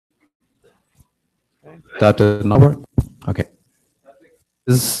That did not work. Okay.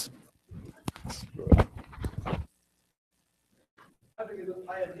 This Patrick is a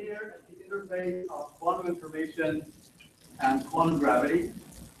pioneer at the interface of quantum information and quantum gravity.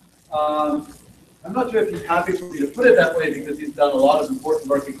 I'm not sure if he's happy for me to put it that way because he's done a lot of important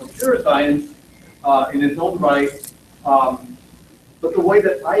work in computer science in his own right. But the way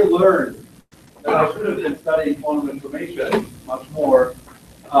that I learned that I should have been studying quantum information much more,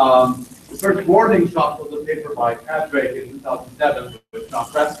 the first warning shot was a paper by Patrick in 2007 with John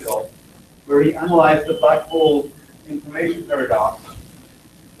Preskill, where he analyzed the black hole information paradox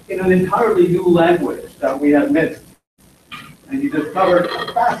in an entirely new language that we had missed. And he discovered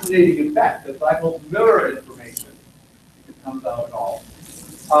a fascinating effect that black holes mirror information, if it comes out at all,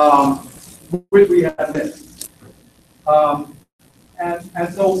 which we had missed.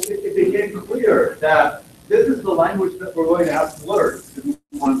 And so it became clear that this is the language that we're going to have to learn to do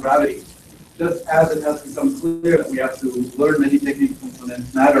quantum gravity. Just as it has become clear that we have to learn many techniques from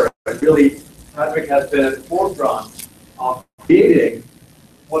condensed matter. But really, Patrick has been at the forefront of creating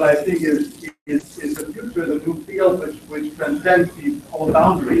what I think is the future, the new field which transcends these old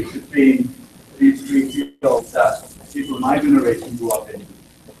boundaries between these three fields that people in my generation grew up in.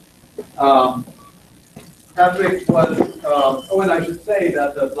 Patrick was, and I should say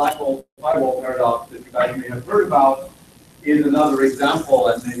that the black hole firewall paradox that you guys may have heard about is another example,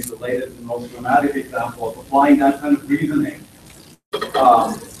 and maybe the latest and most dramatic example of applying that kind of reasoning to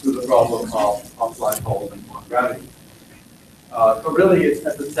the problem of black holes and quantum gravity. So really, it's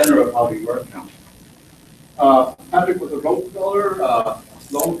at the center of how we work now. Patrick was a Rhodes Scholar,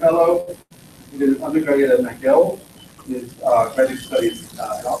 Sloan Fellow. He did his undergraduate at McGill, his graduate studies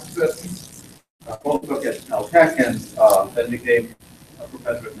at Oxford, postdoc at Caltech, and then became a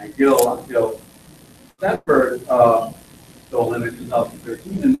professor at McGill until Stanford stole him in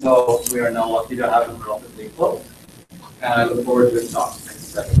 2013, and so we are now lucky to have him relatively close. And I look forward to his talk next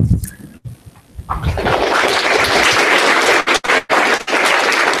second.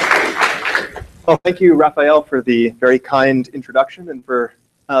 Well, thank you, Raphael, for the very kind introduction and for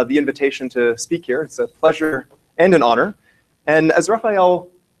the invitation to speak here. It's a pleasure and an honor. And as Raphael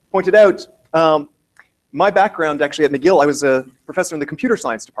pointed out, my background actually at McGill, I was a professor in the computer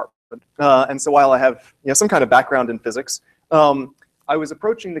science department. And so while I have some kind of background in physics, I was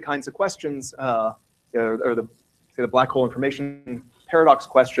approaching the kinds of questions, or the black hole information paradox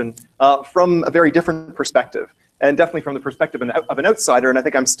question, from a very different perspective, and definitely from the perspective of an outsider. And I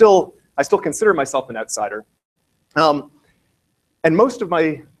think I still consider myself an outsider. And most of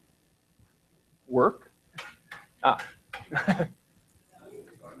my work, all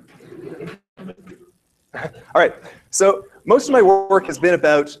right, so most of my work has been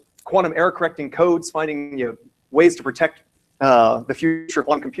about quantum error correcting codes, finding ways to protect the future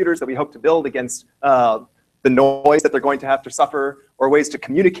quantum computers that we hope to build against the noise that they're going to have to suffer, or ways to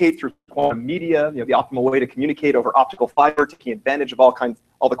communicate through quantum media, the optimal way to communicate over optical fiber, taking advantage of all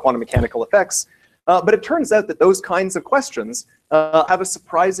the quantum mechanical effects. But it turns out that those kinds of questions have a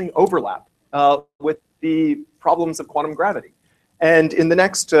surprising overlap with the problems of quantum gravity. And in the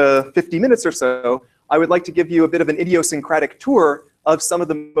next 50 minutes or so, I would like to give you a bit of an idiosyncratic tour of some of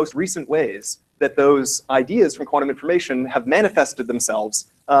the most recent ways that those ideas from quantum information have manifested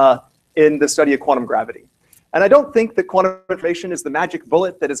themselves in the study of quantum gravity. And I don't think that quantum information is the magic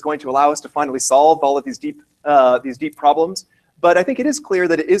bullet that is going to allow us to finally solve all of these deep problems. But I think it is clear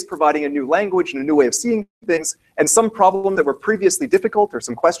that it is providing a new language and a new way of seeing things, and some problems that were previously difficult, or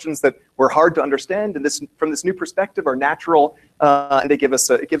some questions that were hard to understand, and from this new perspective are natural, and it gives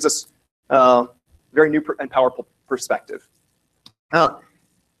us very new and powerful perspective.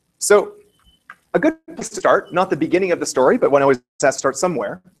 So a good place to start, not the beginning of the story, but one always has to start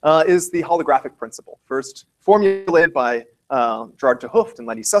somewhere, is the holographic principle, first formulated by Gerard 't Hooft and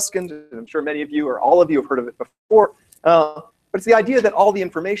Lenny Susskind, and I'm sure many of you, or all of you, have heard of it before. But it's the idea that all the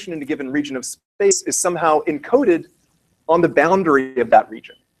information in a given region of space is somehow encoded on the boundary of that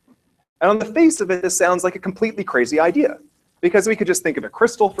region. And on the face of it, this sounds like a completely crazy idea, because we could just think of a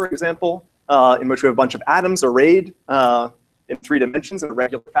crystal, for example, in which we have a bunch of atoms arrayed in 3 dimensions in a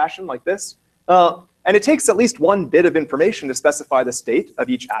regular fashion like this. And it takes at least one bit of information to specify the state of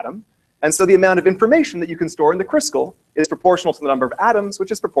each atom. And so the amount of information that you can store in the crystal is proportional to the number of atoms,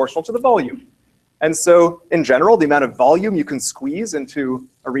 which is proportional to the volume. And so in general, the amount of volume you can squeeze into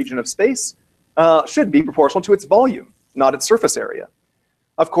a region of space should be proportional to its volume, not its surface area.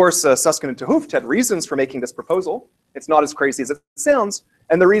 Of course, Susskind and 't Hooft had reasons for making this proposal. It's not as crazy as it sounds.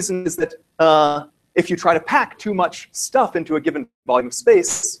 And the reason is that if you try to pack too much stuff into a given volume of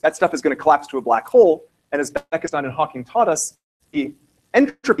space, that stuff is going to collapse to a black hole. And as Bekenstein and Hawking taught us, the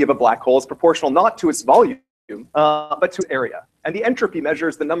entropy of a black hole is proportional not to its volume, but to area. And the entropy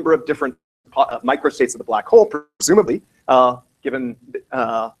measures the number of different microstates of the black hole, presumably, given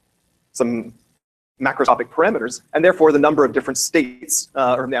some macroscopic parameters, and therefore the number of different states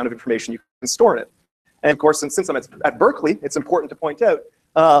or amount of information you can store in it. And of course, since I'm at Berkeley, it's important to point out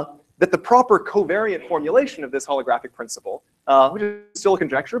that the proper covariant formulation of this holographic principle, which is still a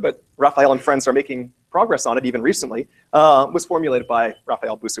conjecture, but Raphael and friends are making progress on it even recently, was formulated by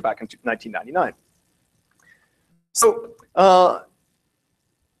Raphael Busu back in 1999. So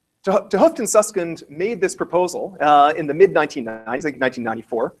de Hooft and Susskind made this proposal in the mid-1990s, I think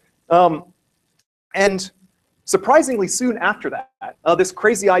 1994. And surprisingly soon after that, this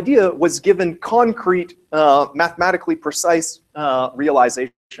crazy idea was given concrete, mathematically precise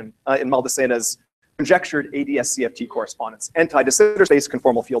realization in Maldasena's conjectured ADS-CFT correspondence, anti-de Sitter space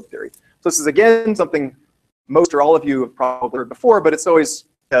conformal field theory. So this is, again, something most or all of you have probably heard before, but it's always,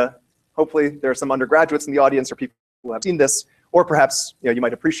 hopefully there are some undergraduates in the audience or people who have seen this, or perhaps you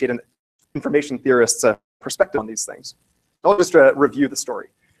might appreciate an information theorist's perspective on these things. I'll just review the story.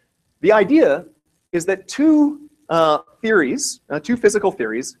 The idea is that two physical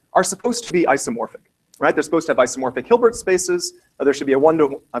theories are supposed to be isomorphic, right? They're supposed to have isomorphic Hilbert spaces. There should be a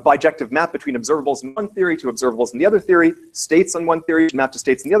bijective map between observables in one theory to observables in the other theory, states on one theory map to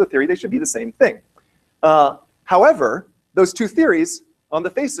states in the other theory. They should be the same thing. However, those two theories, on the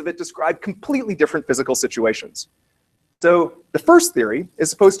face of it, describe completely different physical situations. So the first theory is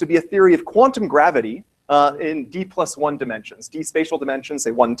supposed to be a theory of quantum gravity in d+1 dimensions, d spatial dimensions,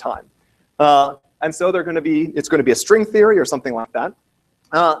 say 1 time. And so it's going to be a string theory or something like that.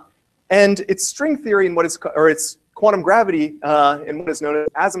 And it's string theory in it's quantum gravity in what is known as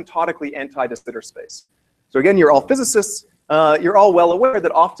asymptotically anti-de Sitter space. So again, you're all physicists. You're all well aware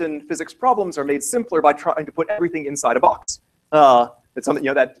that often physics problems are made simpler by trying to put everything inside a box. It's something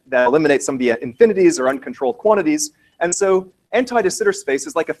that eliminates some of the infinities or uncontrolled quantities. And so anti-de Sitter space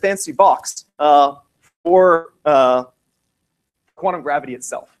is like a fancy box for quantum gravity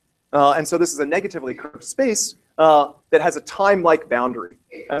itself. And so this is a negatively curved space that has a time-like boundary.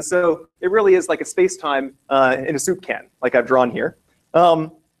 And so it really is like a space-time in a soup can, like I've drawn here.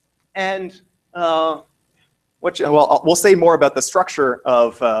 We'll say more about the structure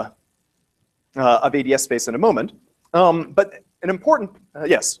of ADS space in a moment. But an important,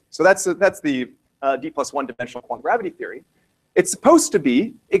 yes, so that's the d+1 dimensional quantum gravity theory. It's supposed to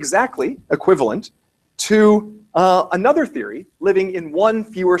be exactly equivalent to another theory living in one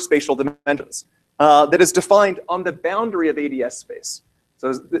fewer spatial dimensions that is defined on the boundary of ADS space.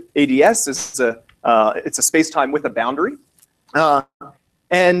 So the ADS is it's a space-time with a boundary.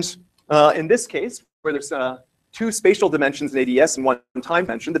 In this case, where there's 2 spatial dimensions in ADS and 1 time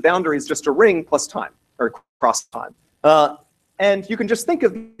dimension, the boundary is just a ring plus time, or cross time. And you can just think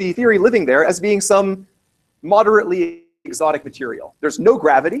of the theory living there as being some moderately exotic material. There's no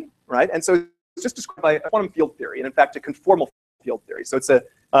gravity, right? And so it's just described by a quantum field theory, and in fact, a conformal field theory. So it's a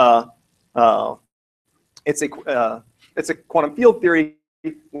quantum field theory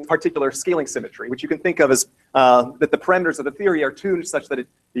with particular scaling symmetry, which you can think of as that the parameters of the theory are tuned such that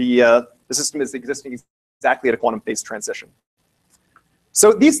the system is existing exactly at a quantum phase transition.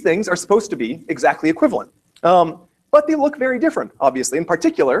 So these things are supposed to be exactly equivalent, but they look very different, obviously. In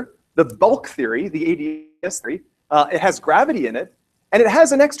particular, the bulk theory, the ADS theory, it has gravity in it, and it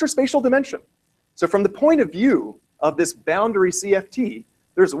has an extra spatial dimension. So from the point of view of this boundary CFT,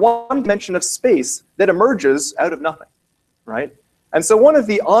 there's one dimension of space that emerges out of nothing, right? And so one of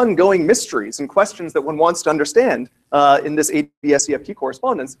the ongoing mysteries and questions that one wants to understand in this ADS-CFT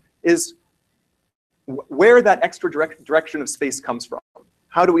correspondence is where that extra direction of space comes from.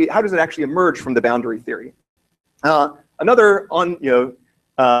 How does it actually emerge from the boundary theory? Another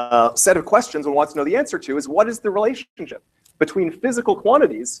set of questions one wants to know the answer to is, what is the relationship between physical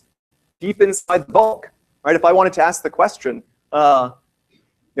quantities deep inside the bulk, right? If I wanted to ask the question, I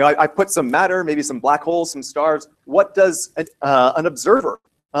put some matter, maybe some black holes, some stars. What does an observer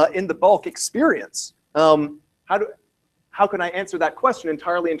in the bulk experience? How can I answer that question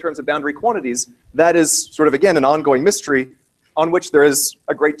entirely in terms of boundary quantities? That is sort of, again, an ongoing mystery on which there is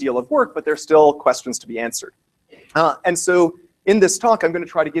a great deal of work, but there's still questions to be answered. And so in this talk, I'm going to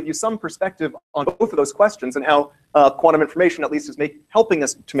try to give you some perspective on both of those questions and how quantum information, at least, is helping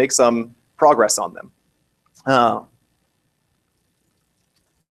us to make some progress on them. All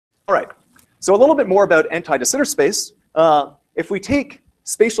right, so a little bit more about anti-de Sitter space. If we take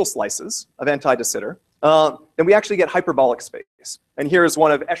spatial slices of anti-de Sitter, then we actually get hyperbolic space. And here is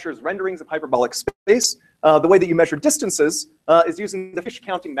one of Escher's renderings of hyperbolic space. The way that you measure distances is using the fish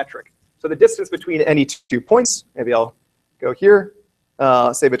counting metric. So the distance between any 2 points, maybe I'll go here,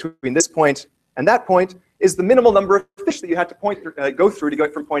 say between this point and that point, is the minimal number of fish that you had to go through to go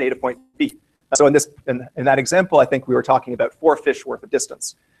from point A to point B. So in that example, I think we were talking about 4 fish worth of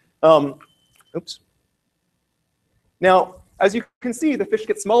distance. Oops. Now, as you can see, the fish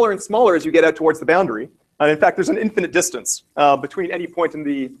get smaller and smaller as you get out towards the boundary. And in fact, there's an infinite distance between any point in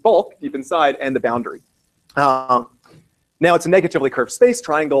the bulk deep inside and the boundary. Now it's a negatively curved space.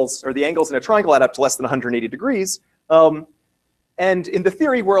 Triangles, or the angles in a triangle, add up to less than 180 degrees. And in the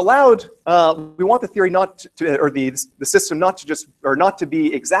theory, we're allowed, we want the theory not to, or the system not to just, or not to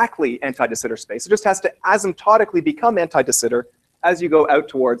be exactly anti-de Sitter space. It just has to asymptotically become anti-de Sitter as you go out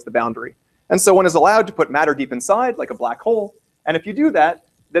towards the boundary. And so one is allowed to put matter deep inside, like a black hole. And if you do that,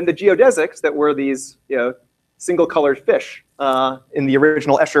 then the geodesics that were these single-colored fish in the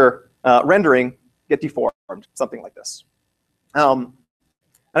original Escher rendering get deformed, something like this. And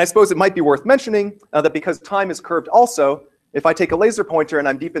I suppose it might be worth mentioning that because time is curved also, if I take a laser pointer and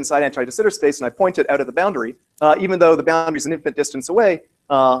I'm deep inside anti-de Sitter space and I point it out of the boundary, even though the boundary is an infinite distance away,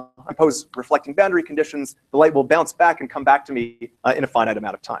 I impose reflecting boundary conditions, the light will bounce back and come back to me in a finite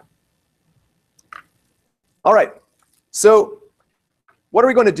amount of time. All right, so what are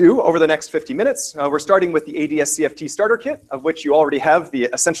we going to do over the next 50 minutes? We're starting with the ADS-CFT starter kit, of which you already have the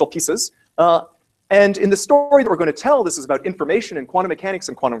essential pieces. And in the story that we're going to tell, this is about information in quantum mechanics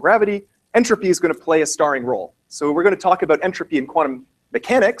and quantum gravity. Entropy is going to play a starring role. So we're going to talk about entropy in quantum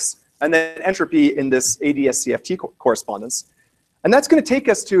mechanics, and then entropy in this ADS-CFT correspondence. And that's going to take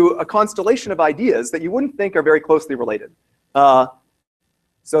us to a constellation of ideas that you wouldn't think are very closely related.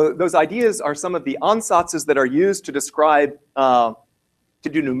 So those ideas are some of the ansatzes that are used to describe, to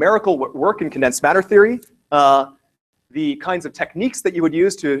do numerical work in condensed matter theory, the kinds of techniques that you would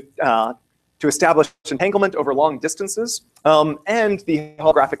use to establish entanglement over long distances, and the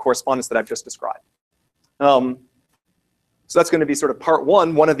holographic correspondence that I've just described. So that's going to be sort of part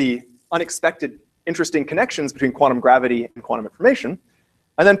one of the unexpected interesting connections between quantum gravity and quantum information.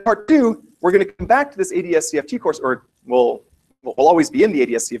 And then part 2, we're going to come back to this ADS-CFT course, or we'll always be in the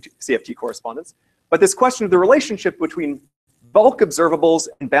ADS-CFT correspondence, but this question of the relationship between bulk observables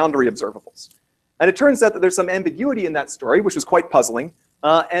and boundary observables. And it turns out that there's some ambiguity in that story, which was quite puzzling.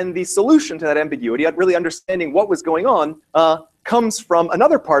 And the solution to that ambiguity, really understanding what was going on, comes from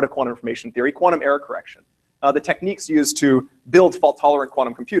another part of quantum information theory, quantum error correction, the techniques used to build fault-tolerant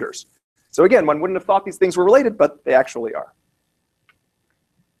quantum computers. So again, one wouldn't have thought these things were related, but they actually are.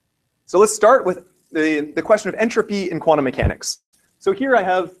 So let's start with the question of entropy in quantum mechanics. So here I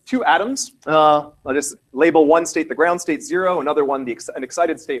have 2 atoms. I'll just label one state the ground state 0, another one an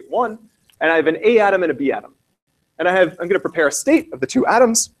excited state 1, and I have an A atom and a B atom. And I'm going to prepare a state of the 2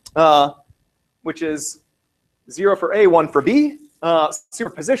 atoms, which is 0 for A, 1 for B,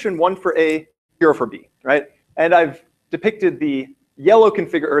 superposition 1 for A, 0 for B, right? And I've depicted the yellow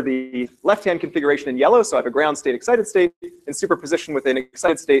or the left-hand configuration in yellow, so I have a ground state, excited state, in superposition with an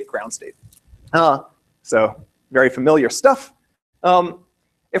excited state, ground state. So very familiar stuff.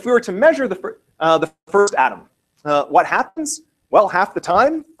 If we were to measure the first atom, what happens? Well, half the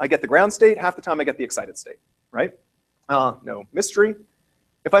time I get the ground state, half the time I get the excited state, right? No mystery.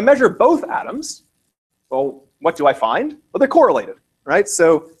 If I measure both atoms, well, what do I find? Well, they're correlated, right?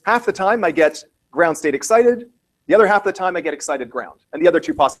 So half the time I get ground state excited, the other half of the time I get excited ground. And the other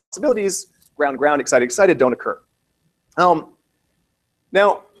 2 possibilities, ground, ground, excited, excited, don't occur.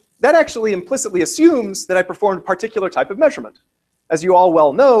 Now, that actually implicitly assumes that I performed a particular type of measurement. As you all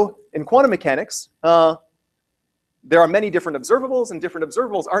well know, in quantum mechanics, there are many different observables, and different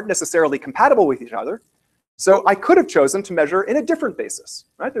observables aren't necessarily compatible with each other. So I could have chosen to measure in a different basis,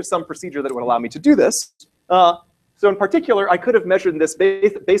 right? There's some procedure that would allow me to do this. So in particular, I could have measured in this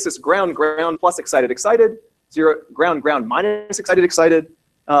basis ground, ground plus excited, excited, 0, ground, ground minus excited, excited,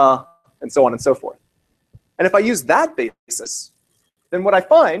 and so on and so forth. And if I use that basis, then what I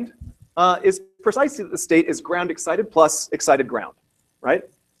find is precisely that the state is ground excited plus excited ground, right?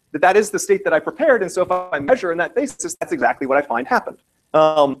 That is the state that I prepared, and so if I measure in that basis, that's exactly what I find happened.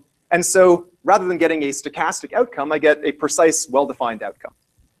 And so rather than getting a stochastic outcome, I get a precise, well-defined outcome.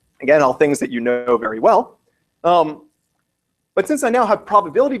 Again, all things that you know very well. But since I now have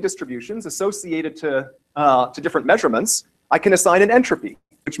probability distributions associated to different measurements, I can assign an entropy,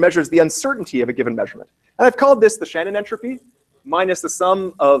 which measures the uncertainty of a given measurement. And I've called this the Shannon entropy, minus the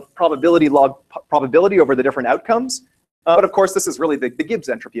sum of probability log probability over the different outcomes. But of course, this is really the Gibbs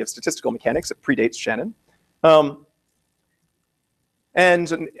entropy of statistical mechanics. It predates Shannon.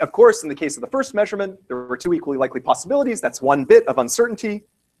 And of course, in the case of the first measurement, there were 2 equally likely possibilities. That's 1 bit of uncertainty.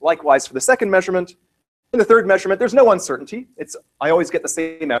 Likewise for the second measurement. In the third measurement, there's no uncertainty. I always get the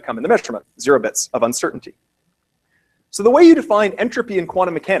same outcome in the measurement, 0 bits of uncertainty. So the way you define entropy in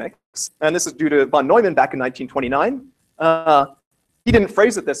quantum mechanics, and this is due to von Neumann back in 1929, he didn't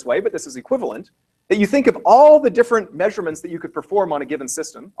phrase it this way, but this is equivalent, that you think of all the different measurements that you could perform on a given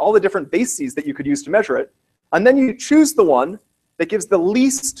system, all the different bases that you could use to measure it, and then you choose the one that gives the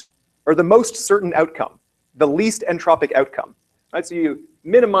least or the most certain outcome, the least entropic outcome. Right? So you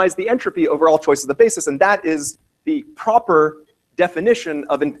minimize the entropy over all choices of the basis, and that is the proper definition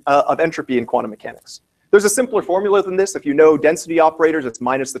of entropy in quantum mechanics. There's a simpler formula than this. If you know density operators, it's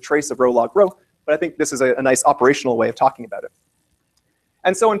minus the trace of rho log rho, but I think this is a nice operational way of talking about it.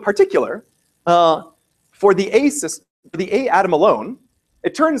 And so in particular, for the A atom alone,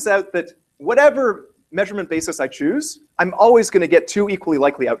 it turns out that whatever measurement basis I choose, I'm always going to get two equally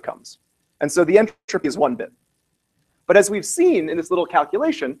likely outcomes. And so the entropy is 1 bit. But as we've seen in this little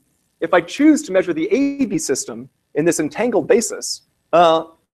calculation, if I choose to measure the AB system in this entangled basis,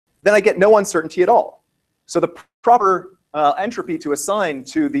 then I get no uncertainty at all. So the proper entropy to assign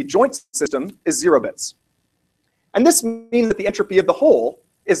to the joint system is 0 bits. And this means that the entropy of the whole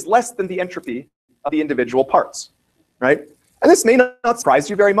is less than the entropy of the individual parts, right? And this may not surprise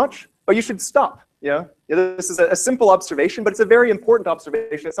you very much, but you should stop. This is a simple observation, but it's a very important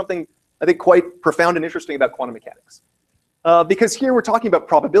observation. It's something I think quite profound and interesting about quantum mechanics. Because here we're talking about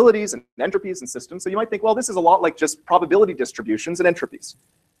probabilities and entropies and systems. So you might think, well, this is a lot like just probability distributions and entropies.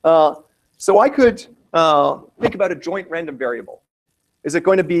 So I could think about a joint random variable. Is it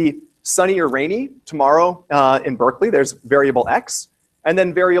going to be sunny or rainy tomorrow in Berkeley? There's variable X. And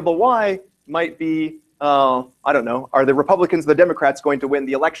then variable Y might be, I don't know, are the Republicans, the Democrats going to win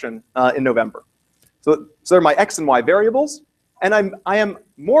the election in November? So they're my X and Y variables. And I am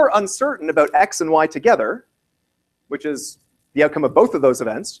more uncertain about X and Y together, which is the outcome of both of those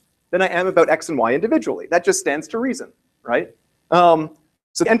events, than I am about X and Y individually. That just stands to reason, right? So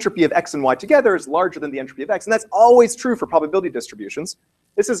the entropy of X and Y together is larger than the entropy of X. And that's always true for probability distributions.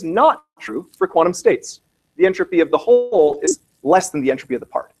 This is not true for quantum states. The entropy of the whole is less than the entropy of the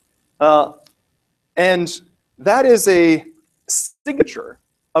part. And that is a signature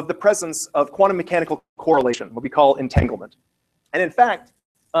of the presence of quantum mechanical correlation, what we call entanglement. And in fact,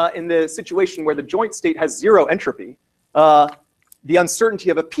 in the situation where the joint state has 0 entropy, the uncertainty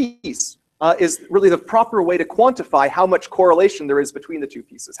of a piece is really the proper way to quantify how much correlation there is between the two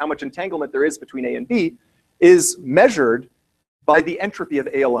pieces. How much entanglement there is between A and B is measured by the entropy of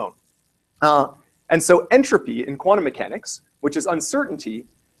A alone. And so entropy in quantum mechanics, which is uncertainty,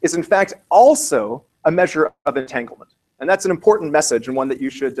 is in fact also a measure of entanglement. And that's an important message and one that you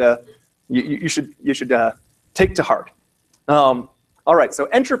should take to heart. All right, so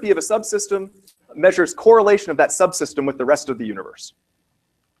entropy of a subsystem measures correlation of that subsystem with the rest of the universe.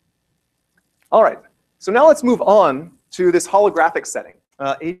 All right, so now let's move on to this holographic setting,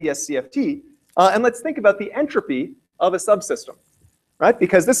 ADS-CFT, and let's think about the entropy of a subsystem, right?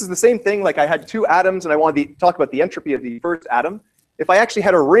 Because this is the same thing, like I had 2 atoms and I wanted to talk about the entropy of the first atom. If I actually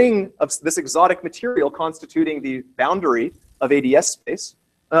had a ring of this exotic material constituting the boundary of ADS space,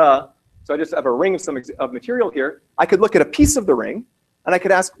 so I just have a ring of material here, I could look at a piece of the ring and I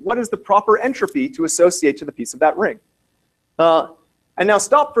could ask, what is the proper entropy to associate to the piece of that ring? And now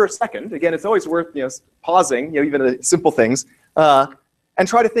stop for a second. Again, it's always worth pausing, even the simple things, and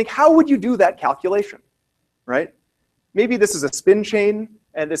try to think, how would you do that calculation, right? Maybe this is a spin chain,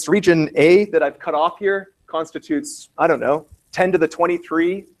 and this region A that I've cut off here constitutes, I don't know, 10 to the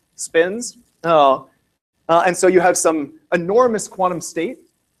 23 spins. And so you have some enormous quantum state,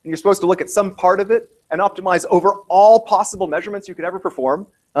 and you're supposed to look at some part of it and optimize over all possible measurements you could ever perform,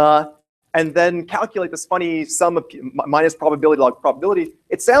 and then calculate this funny sum of minus probability log probability.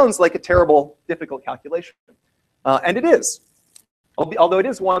 It sounds like a terrible, difficult calculation. And it is, although it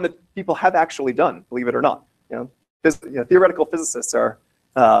is one that people have actually done, believe it or not. Theoretical physicists are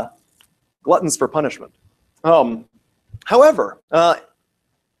gluttons for punishment. However,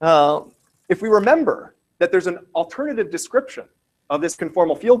 if we remember that there's an alternative description of this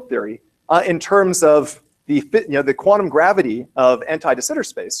conformal field theory in terms of the quantum gravity of anti-de Sitter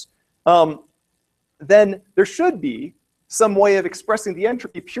space, then there should be some way of expressing the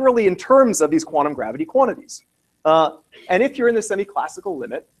entropy purely in terms of these quantum gravity quantities. And if you're in the semi-classical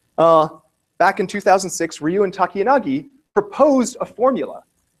limit, back in 2006, Ryu and Takiyanagi proposed a formula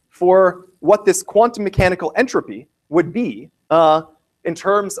for what this quantum mechanical entropy would be in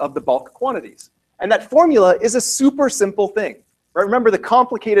terms of the bulk quantities. And that formula is a super simple thing. Right? Remember the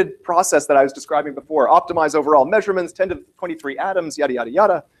complicated process that I was describing before, optimize overall measurements, 10 to the 23 atoms, yada, yada,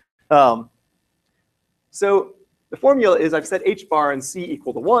 yada. So the formula is I've set h bar and c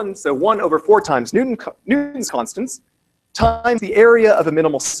equal to 1, so 1 over 4 times Newton's constants times the area of a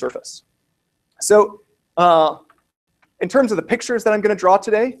minimal surface. So In terms of the pictures that I'm going to draw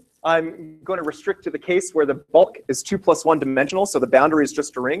today, I'm going to restrict to the case where the bulk is 2 + 1 dimensional, so the boundary is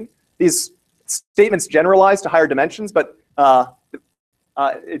just a ring. These statements generalize to higher dimensions, but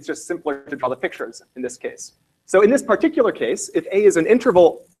it's just simpler to draw the pictures in this case. So in this particular case, if A is an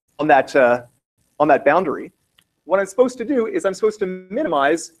interval on that boundary, what I'm supposed to do is I'm supposed to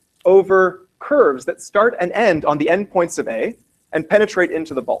minimize over curves that start and end on the endpoints of A and penetrate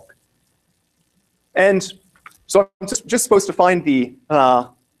into the bulk. And so I'm just supposed to find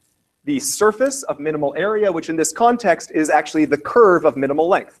the surface of minimal area, which in this context is actually the curve of minimal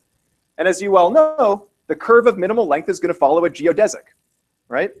length. And as you well know, the curve of minimal length is going to follow a geodesic,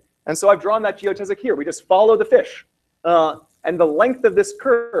 right? And so I've drawn that geodesic here. We just follow the fish. And the length of this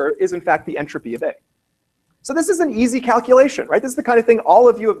curve is, in fact, the entropy of A. So this is an easy calculation, right? This is the kind of thing all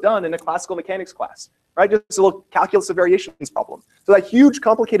of you have done in a classical mechanics class, right? Just a little calculus of variations problem. So that huge,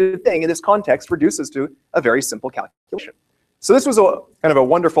 complicated thing in this context reduces to a very simple calculation. So this was a kind of a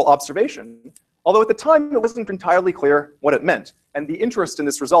wonderful observation, although at the time it wasn't entirely clear what it meant. And the interest in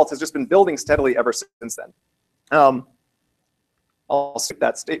this result has just been building steadily ever since then. I'll skip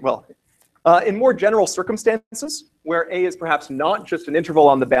that state. Well, in more general circumstances, where A is perhaps not just an interval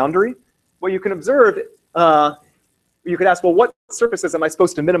on the boundary, what you can observe, you could ask, well, what surfaces am I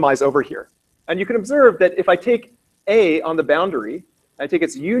supposed to minimize over here? And you can observe that if I take A on the boundary, I take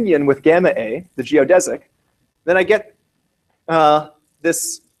its union with gamma A, the geodesic, then I get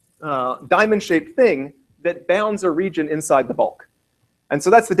this diamond-shaped thing that bounds a region inside the bulk. And so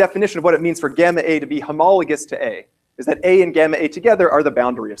that's the definition of what it means for gamma A to be homologous to A, is that A and gamma A together are the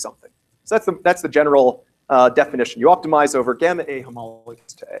boundary of something. So that's the general definition. You optimize over gamma A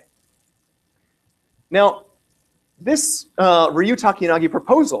homologous to A. Now, this Ryu Takanagi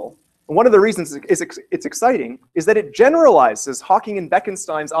proposal, one of the reasons it's exciting is that it generalizes Hawking and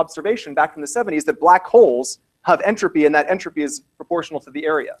Bekenstein's observation back from the 70s that black holes have entropy, and that entropy is proportional to the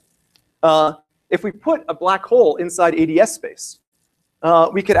area. If we put a black hole inside ADS space,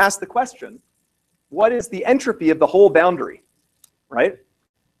 we could ask the question, what is the entropy of the whole boundary, right?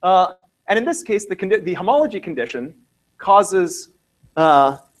 And in this case, the homology condition causes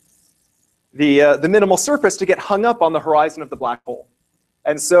the minimal surface to get hung up on the horizon of the black hole.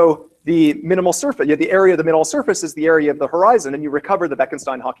 And so the minimal surface, the area of the minimal surface is the area of the horizon, and you recover the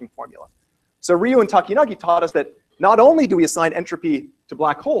Bekenstein-Hawking formula. So Ryu and Takanagi taught us that not only do we assign entropy to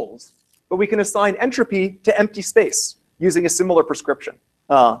black holes, but we can assign entropy to empty space using a similar prescription,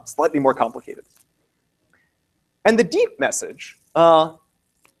 slightly more complicated. And the deep message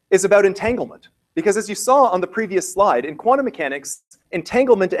is about entanglement. Because as you saw on the previous slide, in quantum mechanics,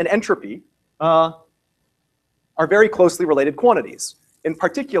 entanglement and entropy are very closely related quantities. In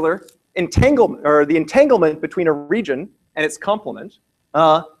particular, the entanglement between a region and its complement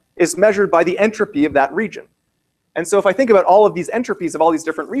is measured by the entropy of that region. And so if I think about all of these entropies of all these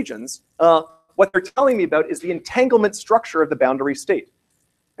different regions, what they're telling me about is the entanglement structure of the boundary state.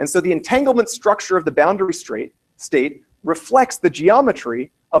 And so the entanglement structure of the boundary state reflects the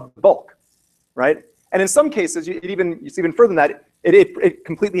geometry of the bulk, right? And in some cases, you see even further than that, it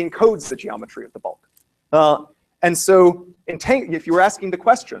completely encodes the geometry of the bulk. And so if you were asking the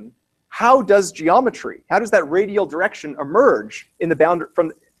question, how does that radial direction emerge in the boundary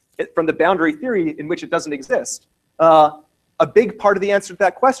from the boundary theory in which it doesn't exist? A big part of the answer to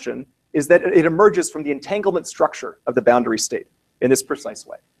that question is that it emerges from the entanglement structure of the boundary state in this precise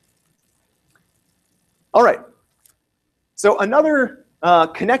way. All right. So another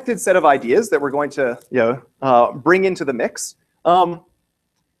connected set of ideas that we're going to bring into the mix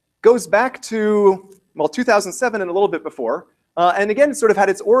goes back to, well, 2007 and a little bit before. And again, it sort of had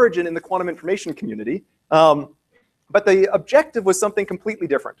its origin in the quantum information community. But the objective was something completely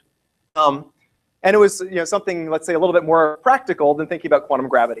different. And it was something, let's say, a little bit more practical than thinking about quantum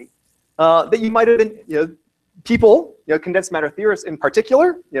gravity. That you might have been, people, condensed matter theorists in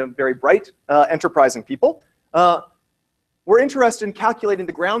particular, very bright, enterprising people, were interested in calculating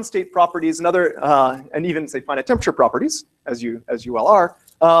the ground state properties and other, and even say finite temperature properties, as you well are,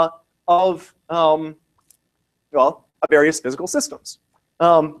 of various physical systems,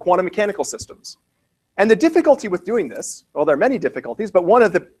 quantum mechanical systems. And the difficulty with doing this, well, there are many difficulties, but one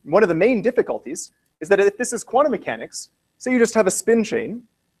of the main difficulties is that if this is quantum mechanics, say you just have a spin chain,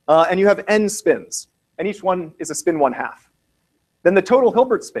 and you have n spins, and each one is a spin 1/2. Then the total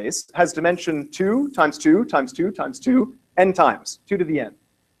Hilbert space has dimension 2 times 2 times 2 times 2, n times, 2 to the n.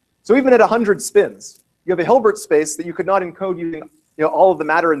 So even at 100 spins, you have a Hilbert space that you could not encode using all of the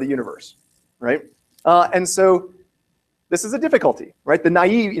matter in the universe, right? And so this is a difficulty, right? The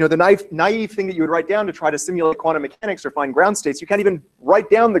naive thing that you would write down to try to simulate quantum mechanics or find ground states, you can't even write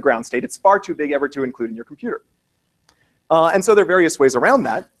down the ground state. It's far too big ever to include in your computer. And so there are various ways around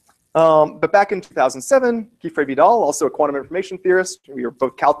that. But back in 2007, Guy Vidal, also a quantum information theorist, we were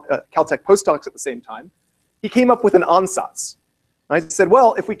both Caltech postdocs at the same time, he came up with an ansatz. I said,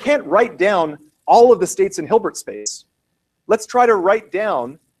 well, if we can't write down all of the states in Hilbert space, let's try to write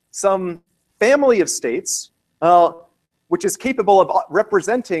down some family of states which is capable of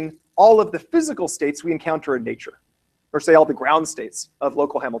representing all of the physical states we encounter in nature, or say all the ground states of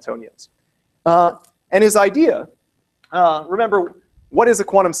local Hamiltonians. And his idea, remember, what is a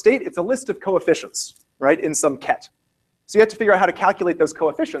quantum state? It's a list of coefficients, right, in some ket. So you have to figure out how to calculate those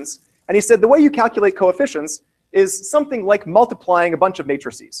coefficients. And he said the way you calculate coefficients is something like multiplying a bunch of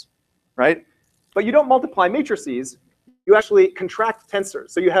matrices, right? But you don't multiply matrices, you actually contract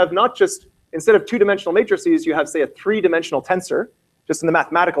tensors. So you have not just, instead of two-dimensional matrices, you have, say, a three-dimensional tensor, just in the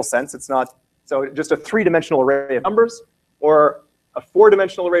mathematical sense. It's not, so just a three-dimensional array of numbers, or a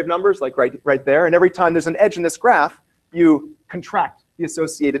four-dimensional array of numbers, like right there. And every time there's an edge in this graph, you contract the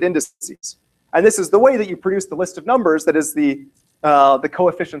associated indices. And this is the way that you produce the list of numbers that is the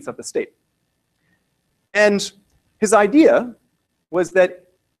coefficients of the state. And his idea was that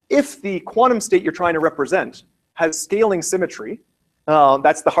if the quantum state you're trying to represent has scaling symmetry,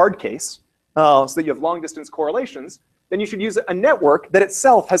 that's the hard case, so that you have long-distance correlations, then you should use a network that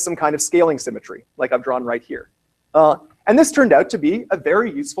itself has some kind of scaling symmetry, like I've drawn right here. And this turned out to be a very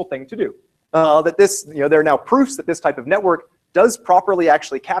useful thing to do. That this, there are now proofs that this type of network does properly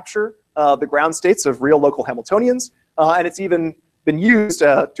actually capture the ground states of real local Hamiltonians, and it's even been used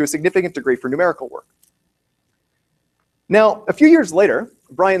to a significant degree for numerical work. Now, a few years later,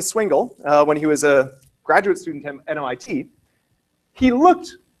 Brian Swingle, when he was a graduate student at MIT, he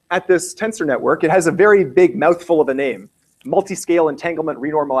looked at this tensor network. It has a very big mouthful of a name, multi-scale entanglement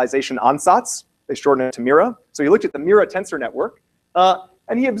renormalization ansatz. They shorten it to MIRA. So he looked at the MIRA tensor network,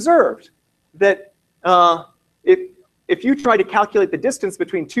 and he observed that if you try to calculate the distance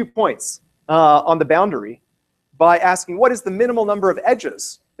between 2 points on the boundary by asking what is the minimal number of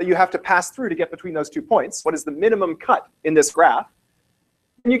edges that you have to pass through to get between those 2 points, what is the minimum cut in this graph,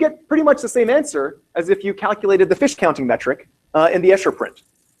 and you get pretty much the same answer as if you calculated the fish counting metric in the Escher print.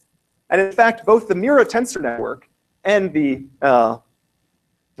 And in fact, both the MIRA tensor network and the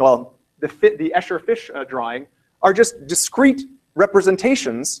Escher fish drawing are just discrete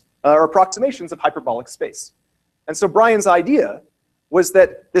representations or approximations of hyperbolic space. And so Brian's idea was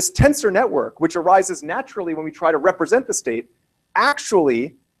that this tensor network, which arises naturally when we try to represent the state,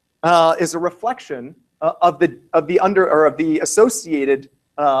 actually is a reflection of the associated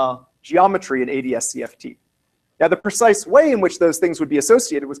geometry in ADS-CFT. Now, the precise way in which those things would be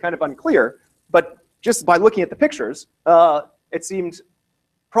associated was kind of unclear, but just by looking at the pictures, it seemed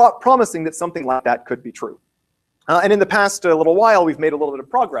promising that something like that could be true. And in the past little while, we've made a little bit of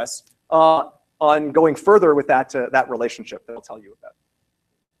progress on going further with that relationship that I'll tell you about.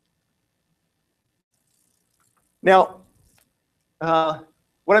 Now,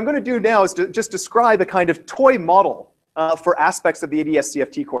 what I'm going to do now is to just describe a kind of toy model for aspects of the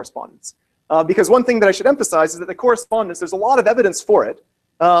ADS-CFT correspondence. Because one thing that I should emphasize is that the correspondence, there's a lot of evidence for it,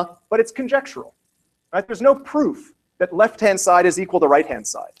 but it's conjectural. Right? There's no proof that left-hand side is equal to right-hand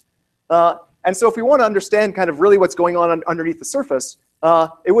side. And so if we want to understand kind of really what's going on underneath the surface,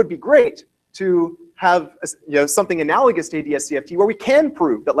 it would be great to have something analogous to ADS-CFT where we can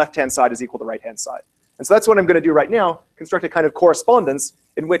prove that left-hand side is equal to right-hand side. And so that's what I'm going to do right now, construct a kind of correspondence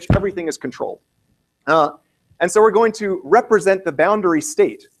in which everything is controlled. And so we're going to represent the boundary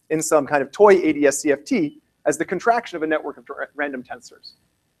state in some kind of toy ADS-CFT as the contraction of a network of random tensors.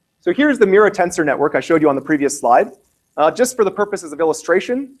 So here's the MIRA tensor network I showed you on the previous slide. Just for the purposes of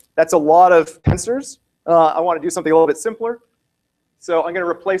illustration, that's a lot of tensors. I want to do something a little bit simpler. So I'm going to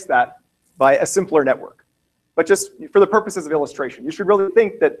replace that by a simpler network. But just for the purposes of illustration, you should really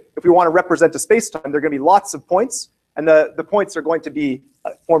think that if we want to represent a space-time, there are going to be lots of points, and the points are going to be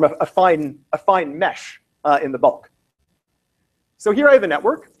form a fine mesh in the bulk. So here I have a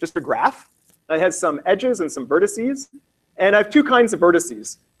network, just a graph. It has some edges and some vertices. And I have two kinds of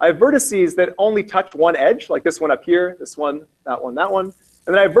vertices. I have vertices that only touch one edge, like this one up here, this one, that one, that one.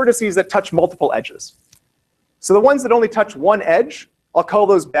 And then I have vertices that touch multiple edges. So the ones that only touch one edge, I'll call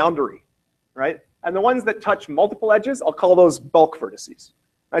those boundary, right? And the ones that touch multiple edges, I'll call those bulk vertices.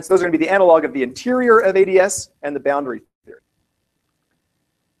 Right? So those are going to be the analog of the interior of ADS and the boundary theory.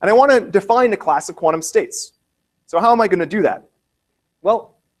 And I want to define a class of quantum states. So how am I going to do that?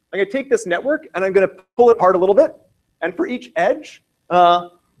 Well, I'm going to take this network and I'm going to pull it apart a little bit. And for each edge, I'm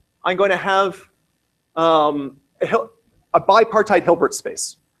going to have a bipartite Hilbert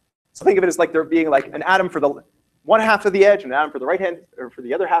space. So think of it as like there being like an atom for the one half of the edge and an atom for the right hand or for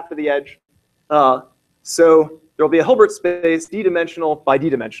the other half of the edge. So there will be a Hilbert space, d-dimensional by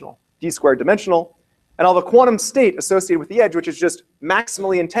d-dimensional, d squared dimensional, and I'll have a quantum state associated with the edge, which is just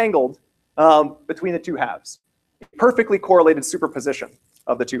maximally entangled between the two halves. Perfectly correlated superposition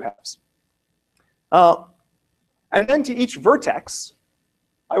of the two halves. And then to each vertex,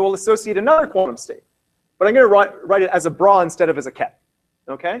 I will associate another quantum state. But I'm going to write it as a bra instead of as a ket.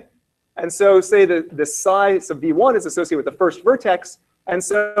 Okay? And so say that the size of V1 is associated with the first vertex. And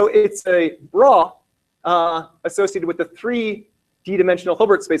so it's a bra associated with the 3 d-dimensional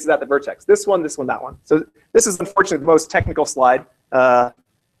Hilbert spaces at the vertex. This one, that one. So this is unfortunately the most technical slide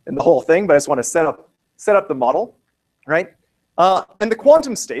in the whole thing, but I just want to set up the model, right? And the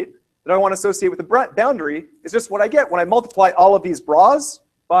quantum state that I want to associate with the boundary is just what I get when I multiply all of these bras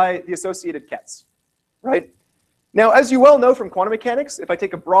by the associated kets, right? Now, as you well know from quantum mechanics, if I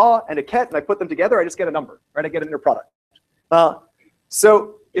take a bra and a ket and I put them together, I just get a number, right? I get an inner product.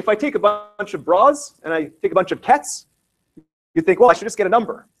 So if I take a bunch of bras and I take a bunch of kets, you think, well, I should just get a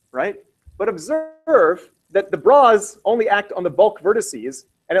number, right? But observe that the bras only act on the bulk vertices,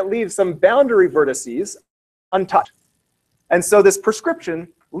 and it leaves some boundary vertices untouched. And so this prescription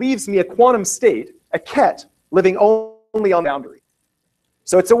leaves me a quantum state, a ket, living only on boundary.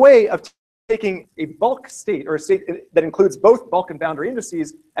 So it's a way of taking a bulk state, or a state that includes both bulk and boundary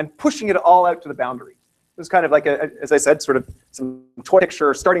indices, and pushing it all out to the boundary. This is kind of like, as I said, sort of some toy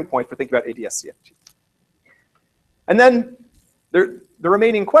picture starting point for thinking about ADS-CFT. And then the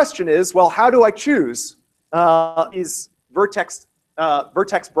remaining question is, well, how do I choose these vertex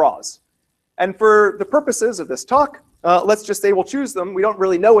bras? And for the purposes of this talk, let's just say we'll choose them. We don't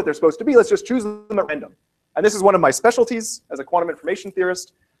really know what they're supposed to be. Let's just choose them at random. And this is one of my specialties as a quantum information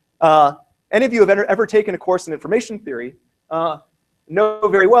theorist. Any of you have ever taken a course in information theory know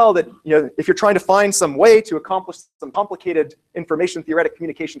very well that if you're trying to find some way to accomplish some complicated information theoretic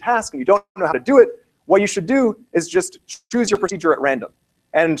communication task and you don't know how to do it, what you should do is just choose your procedure at random.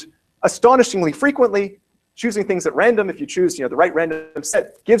 And astonishingly frequently, choosing things at random, if you choose the right random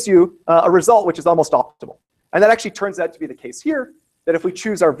set, gives you a result which is almost optimal. And that actually turns out to be the case here, that if we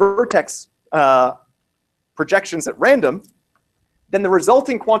choose our vertex projections at random, then the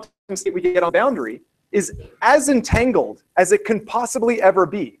resulting quantum state we get on boundary is as entangled as it can possibly ever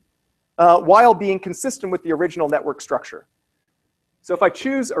be, while being consistent with the original network structure. So if I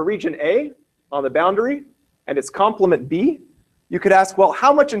choose a region A on the boundary and its complement B, you could ask, well,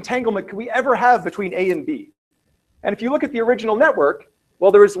 how much entanglement could we ever have between A and B? And if you look at the original network,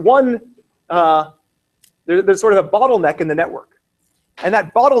 well, there's there's sort of a bottleneck in the network. And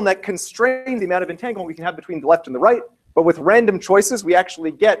that bottleneck constrains the amount of entanglement we can have between the left and the right. But with random choices, we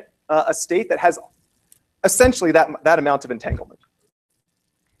actually get a state that has essentially that amount of entanglement.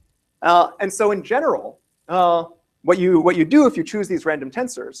 And so in general, what you do if you choose these random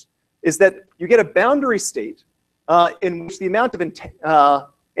tensors is that you get a boundary state in which the amount of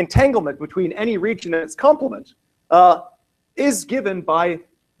entanglement between any region and its complement is given by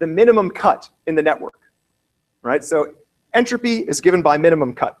the minimum cut in the network, right? So entropy is given by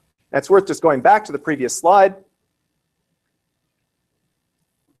minimum cut. That's worth just going back to the previous slide.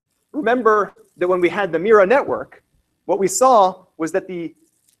 Remember that when we had the Mira network, what we saw was that the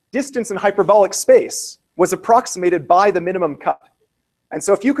distance in hyperbolic space was approximated by the minimum cut. And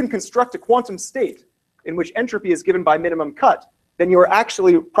so if you can construct a quantum state in which entropy is given by minimum cut, then you are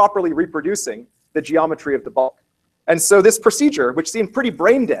actually properly reproducing the geometry of the bulk. And so this procedure, which seemed pretty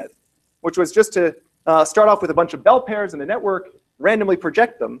brain dead, which was just to start off with a bunch of bell pairs in the network, randomly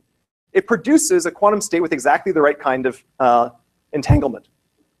project them, it produces a quantum state with exactly the right kind of entanglement.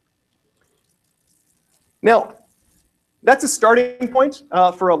 Now, that's a starting point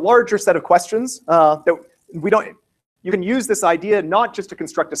for a larger set of questions that you can use this idea not just to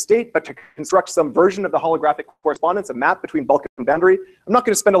construct a state, but to construct some version of the holographic correspondence, a map between bulk and boundary. I'm not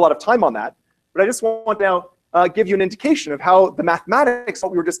going to spend a lot of time on that, but I just want to now give you an indication of how the mathematics,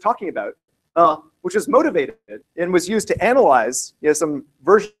 what we were just talking about, which was motivated and was used to analyze some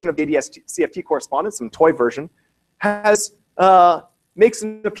version of the ADS-CFT correspondence, some toy version, makes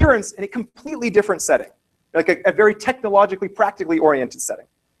an appearance in a completely different setting, like a very technologically, practically oriented setting.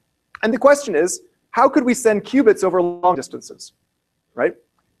 And the question is, how could we send qubits over long distances, right?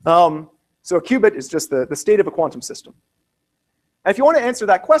 So a qubit is just the state of a quantum system. And if you want to answer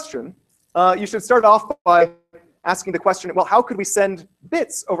that question, you should start off by asking the question, well, how could we send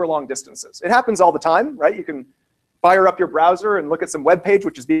bits over long distances? It happens all the time, right? You can fire up your browser and look at some web page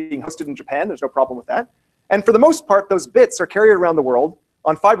which is being hosted in Japan. There's no problem with that. And for the most part, those bits are carried around the world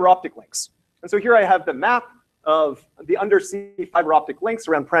on fiber optic links. And so here I have the map of the undersea fiber optic links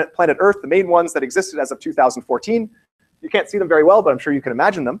around planet Earth, the main ones that existed as of 2014. You can't see them very well, but I'm sure you can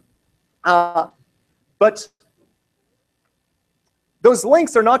imagine them. But those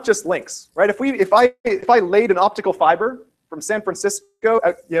links are not just links, right? If I laid an optical fiber from San Francisco,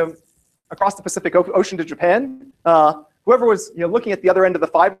 across the Pacific Ocean to Japan, whoever was looking at the other end of the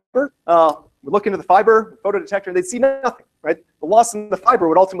fiber would look into the fiber photodetector, and they'd see nothing, right? The loss in the fiber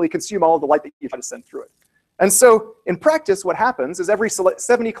would ultimately consume all of the light that you try to send through it. And so in practice, what happens is every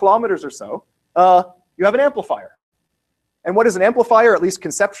 70 kilometers or so, you have an amplifier. And what is an amplifier, at least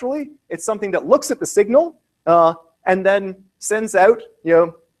conceptually? It's something that looks at the signal and then sends out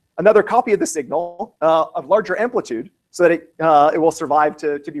another copy of the signal of larger amplitude so that it will survive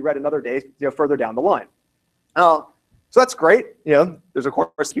to be read another day further down the line. So that's great. There's of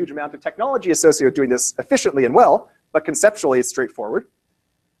course a huge amount of technology associated with doing this efficiently and well, but conceptually it's straightforward.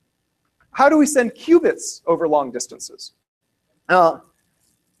 How do we send qubits over long distances?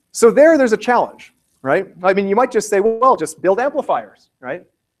 So there's a challenge, right? I mean, you might just say, well, just build amplifiers, right?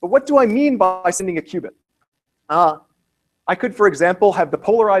 But what do I mean by sending a qubit? I could, for example, have the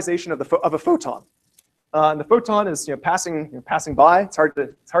polarization of a photon. And the photon is passing by. It's hard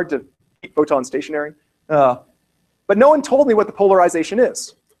to keep photons stationary. But no one told me what the polarization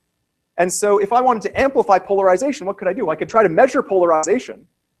is. And so if I wanted to amplify polarization, what could I do? I could try to measure polarization.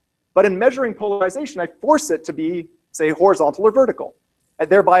 But in measuring polarization, I force it to be, say, horizontal or vertical. And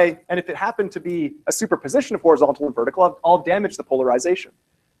if it happened to be a superposition of horizontal and vertical, I'll damage the polarization.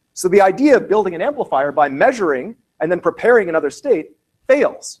 So the idea of building an amplifier by measuring and then preparing another state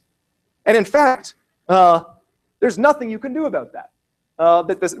fails. And in fact, there's nothing you can do about that.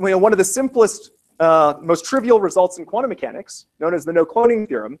 One of the simplest, most trivial results in quantum mechanics, known as the no-cloning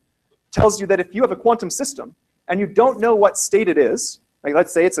theorem, tells you that if you have a quantum system and you don't know what state it is, like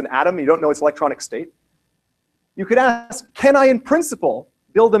let's say it's an atom, you don't know its electronic state, you could ask, can I in principle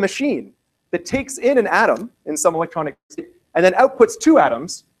build a machine that takes in an atom in some electronic state and then outputs two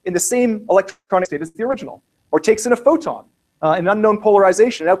atoms in the same electronic state as the original? Or takes in a photon, an unknown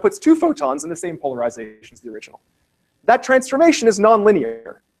polarization, and outputs two photons in the same polarization as the original. That transformation is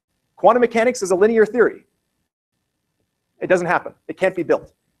nonlinear. Quantum mechanics is a linear theory. It doesn't happen. It can't be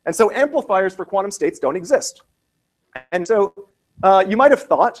built. And so amplifiers for quantum states don't exist. And so you might have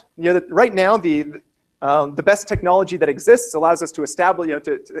thought that right now the best technology that exists allows us to establish,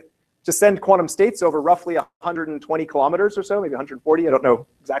 to send quantum states over roughly 120 kilometers or so, maybe 140. I don't know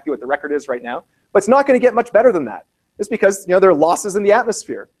exactly what the record is right now. But it's not going to get much better than that. It's because there are losses in the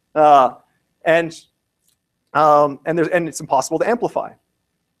atmosphere, and it's impossible to amplify.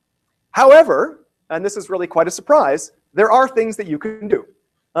 However, and this is really quite a surprise, there are things that you can do.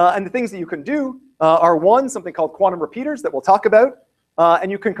 And the things that you can do are something called quantum repeaters that we'll talk about,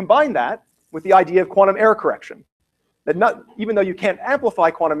 and you can combine that with the idea of quantum error correction. That even though you can't amplify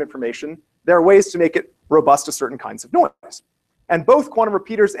quantum information, there are ways to make it robust to certain kinds of noise. And both quantum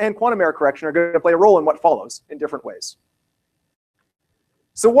repeaters and quantum error correction are going to play a role in what follows in different ways.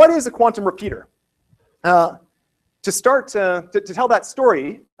 So what is a quantum repeater? To tell that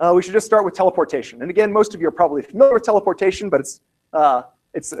story, we should just start with teleportation. And again, most of you are probably familiar with teleportation, but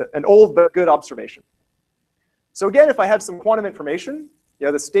it's an old but good observation. So again, if I have some quantum information,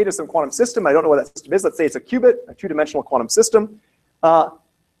 the state of some quantum system, I don't know what that system is. Let's say it's a qubit, a two-dimensional quantum system.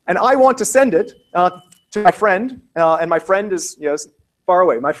 And I want to send it to my friend, and my friend is far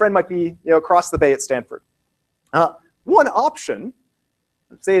away. My friend might be across the bay at Stanford. One option,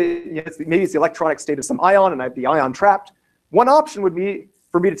 say maybe it's the electronic state of some ion, and I have the ion trapped. One option would be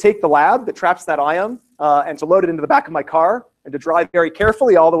for me to take the lab that traps that ion and to load it into the back of my car and to drive very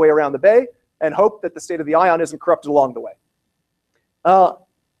carefully all the way around the bay and hope that the state of the ion isn't corrupted along the way.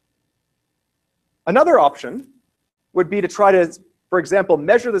 Another option would be to try to, for example,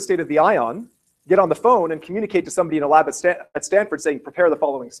 measure the state of the ion, get on the phone and communicate to somebody in a lab at Stanford saying, prepare the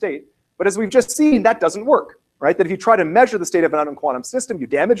following state. But as we've just seen, that doesn't work, right? That if you try to measure the state of an unknown quantum system, you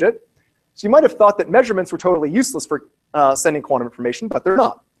damage it. So you might have thought that measurements were totally useless for sending quantum information, but they're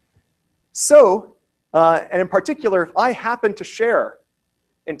not. So, and in particular, if I happen to share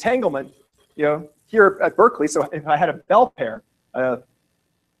entanglement, here at Berkeley, so if I had a bell pair,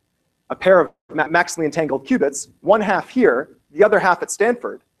 a pair of maximally entangled qubits, one half here, the other half at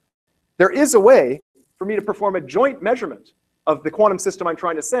Stanford, there is a way for me to perform a joint measurement of the quantum system I'm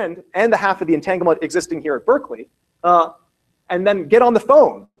trying to send and the half of the entanglement existing here at Berkeley, and then get on the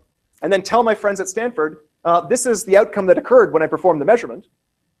phone and then tell my friends at Stanford, this is the outcome that occurred when I performed the measurement.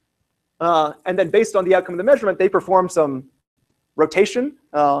 And then based on the outcome of the measurement, they perform some rotation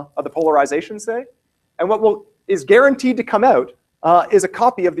of the polarization, say. And what is guaranteed to come out is a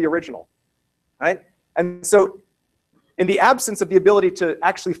copy of the original, right? And so in the absence of the ability to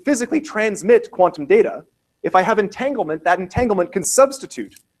actually physically transmit quantum data, if I have entanglement, that entanglement can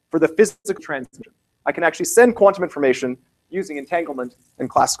substitute for the physical transmission. I can actually send quantum information using entanglement and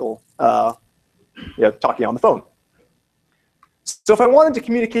classical talking on the phone. So if I wanted to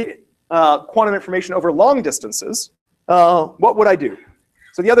communicate quantum information over long distances, what would I do?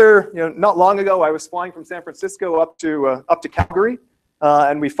 So not long ago, I was flying from San Francisco up to Calgary,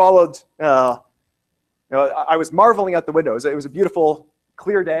 and we followed. I was marveling at the windows. It was a beautiful,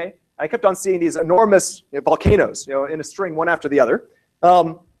 clear day. I kept on seeing these enormous volcanoes, in a string, one after the other.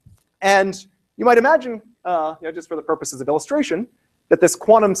 And you might imagine, just for the purposes of illustration, that this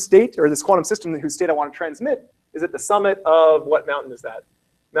quantum state, or this quantum system whose state I want to transmit, is at the summit of, what mountain is that?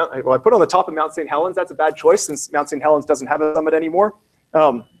 Well, I put on the top of Mount St. Helens. That's a bad choice, since Mount St. Helens doesn't have a summit anymore.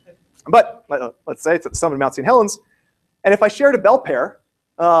 But let's say it's at the summit of Mount St. Helens. And if I shared a bell pair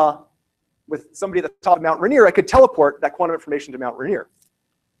with somebody at the top of Mount Rainier, I could teleport that quantum information to Mount Rainier.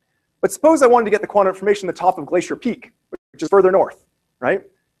 But suppose I wanted to get the quantum information at the top of Glacier Peak, which is further north, right?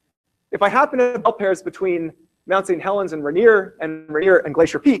 If I happen to have bell pairs between Mount St. Helens and Rainier and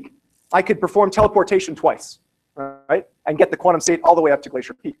Glacier Peak, I could perform teleportation twice, right? And get the quantum state all the way up to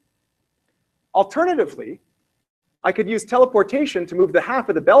Glacier Peak. Alternatively, I could use teleportation to move the half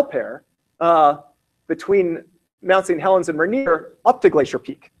of the bell pair between Mount St. Helens and Rainier up to Glacier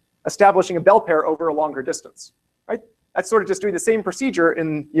Peak, establishing a bell pair over a longer distance, right? That's sort of just doing the same procedure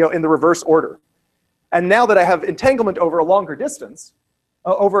in the reverse order. And now that I have entanglement over a longer distance,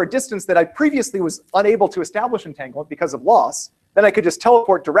 over a distance that I previously was unable to establish entanglement because of loss, then I could just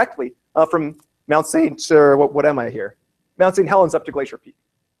teleport directly from Mount St. What am I here? Mount St. Helens up to Glacier Peak.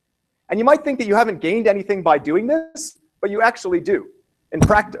 And you might think that you haven't gained anything by doing this, but you actually do in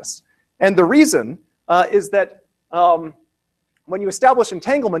practice. And the reason is that when you establish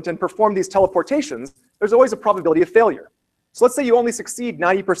entanglement and perform these teleportations, there's always a probability of failure. So let's say you only succeed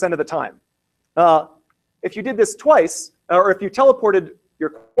 90% of the time. If you did this twice, or if you teleported your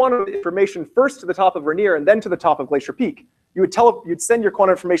quantum information first to the top of Rainier and then to the top of Glacier Peak, you'd send your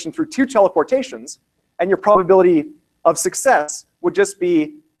quantum information through 2 teleportations, and your probability of success would just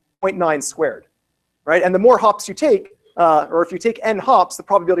be 0.9 squared, right? And the more hops you take, or if you take n hops, the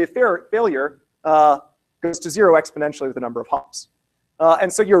probability of failure goes to 0 exponentially with the number of hops.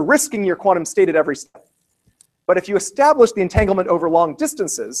 And so you're risking your quantum state at every step. But if you establish the entanglement over long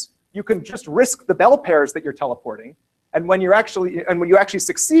distances, you can just risk the bell pairs that you're teleporting. And when you actually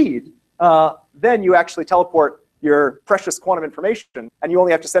succeed, then you actually teleport your precious quantum information, and you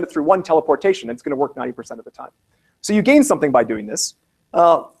only have to send it through 1 teleportation, and it's going to work 90% of the time. So you gain something by doing this.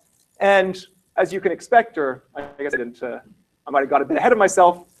 And as you can expect, or I guess I might have got a bit ahead of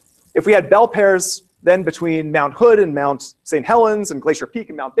myself, if we had bell pairs then between Mount Hood and Mount St. Helens and Glacier Peak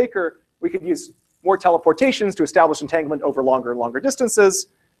and Mount Baker, we could use more teleportations to establish entanglement over longer and longer distances.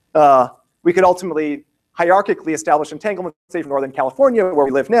 We could ultimately hierarchically establish entanglement, say, from Northern California, where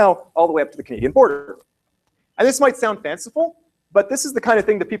we live now, all the way up to the Canadian border. And this might sound fanciful, but this is the kind of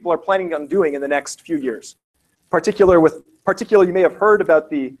thing that people are planning on doing in the next few years. Particularly, you may have heard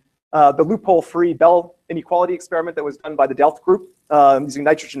about the loophole-free Bell inequality experiment that was done by the Delft group using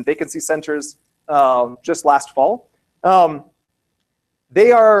nitrogen vacancy centers just last fall.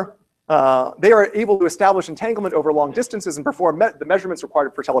 They are able to establish entanglement over long distances and perform the measurements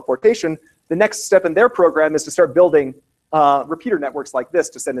required for teleportation. The next step in their program is to start building repeater networks like this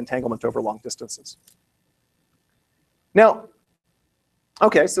to send entanglement over long distances. Now,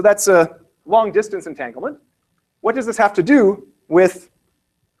 okay, so that's a long distance entanglement. What does this have to do with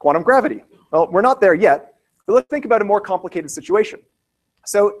quantum gravity? Well, we're not there yet, but let's think about a more complicated situation.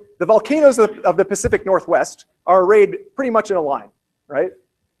 So the volcanoes of the Pacific Northwest are arrayed pretty much in a line, right?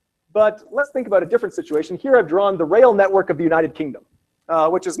 But let's think about a different situation. Here I've drawn the rail network of the United Kingdom,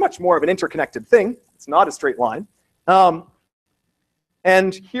 which is much more of an interconnected thing. It's not a straight line.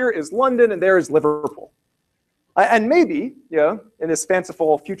 And here is London, and there is Liverpool. And maybe, in this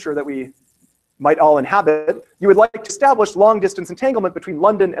fanciful future that we might all inhabit, you would like to establish long-distance entanglement between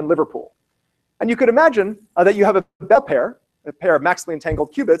London and Liverpool. And you could imagine that you have a bell pair, a pair of maximally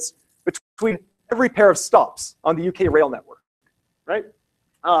entangled qubits, between every pair of stops on the UK rail network, right?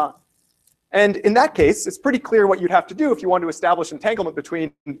 And in that case, it's pretty clear what you'd have to do if you want to establish entanglement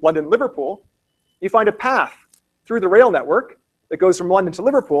between London and Liverpool. You find a path through the rail network that goes from London to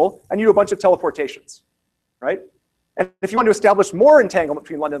Liverpool, and you do a bunch of teleportations, right? And if you want to establish more entanglement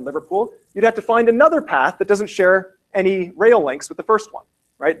between London and Liverpool, you'd have to find another path that doesn't share any rail links with the first one,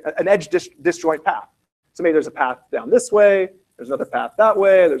 right? An edge disjoint path. So maybe there's a path down this way, there's another path that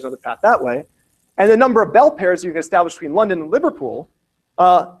way, there's another path that way. And the number of bell pairs you can establish between London and Liverpool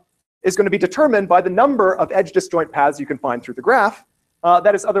is going to be determined by the number of edge disjoint paths you can find through the graph.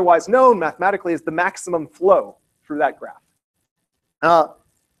 That is otherwise known mathematically as the maximum flow through that graph.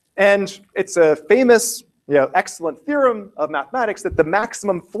 And it's a famous excellent theorem of mathematics that the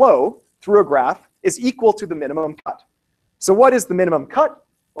maximum flow through a graph is equal to the minimum cut. So what is the minimum cut?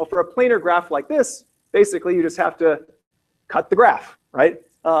 Well, for a planar graph like this, basically you just have to cut the graph, right?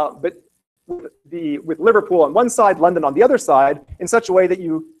 But with Liverpool on one side, London on the other side, in such a way that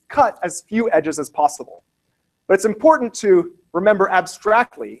you cut as few edges as possible. But it's important to remember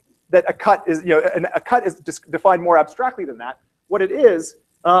abstractly that a cut is, a cut is defined more abstractly than that. What it is,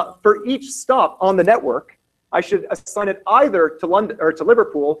 for each stop on the network, I should assign it either to London or to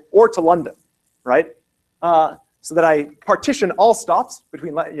Liverpool or to London, right? So that I partition all stops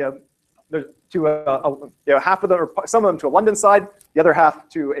between, to half of them, or some of them to a London side, the other half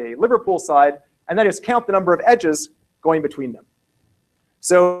to a Liverpool side, and then just count the number of edges going between them.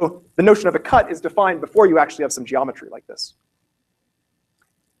 So the notion of a cut is defined before you actually have some geometry like this.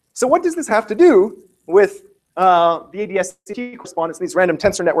 So what does this have to do with the ADS-CFT correspondence and these random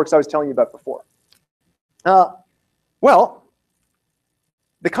tensor networks I was telling you about before? Well,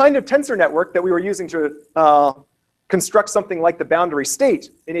 the kind of tensor network that we were using to construct something like the boundary state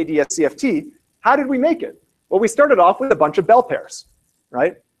in ADS-CFT, how did we make it? Well, we started off with a bunch of bell pairs,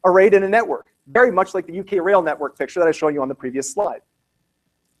 right? Arrayed in a network, very much like the UK rail network picture that I showed you on the previous slide.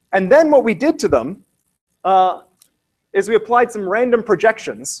 And then what we did to them is we applied some random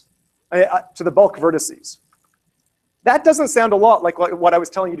projections to the bulk vertices. That doesn't sound a lot like what I was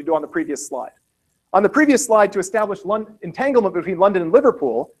telling you to do on the previous slide. On the previous slide, to establish entanglement between London and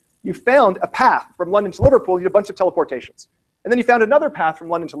Liverpool, you found a path from London to Liverpool, you did a bunch of teleportations. And then you found another path from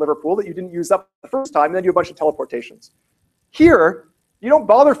London to Liverpool that you didn't use up the first time, and then you do a bunch of teleportations. Here, you don't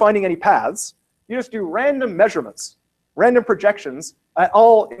bother finding any paths. You just do random measurements, random projections at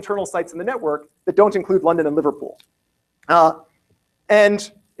all internal sites in the network that don't include London and Liverpool.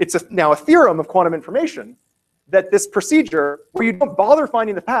 And it's now a theorem of quantum information that this procedure, where you don't bother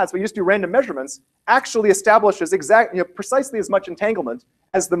finding the paths, but you just do random measurements, actually establishes precisely as much entanglement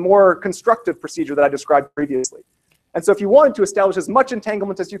as the more constructive procedure that I described previously. And so if you wanted to establish as much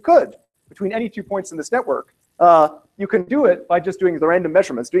entanglement as you could between any 2 points in this network, you can do it by just doing the random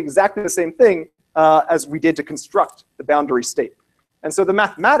measurements, doing exactly the same thing as we did to construct the boundary state. And so the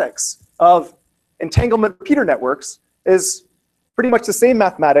mathematics of entanglement repeater networks is pretty much the same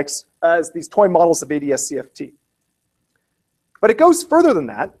mathematics as these toy models of ADS-CFT. But it goes further than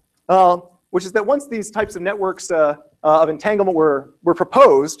that, which is that once these types of networks of entanglement were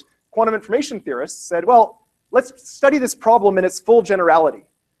proposed, quantum information theorists said, well, let's study this problem in its full generality.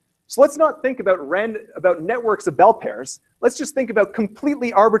 So let's not think about networks of bell pairs. Let's just think about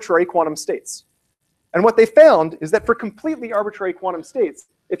completely arbitrary quantum states. And what they found is that for completely arbitrary quantum states,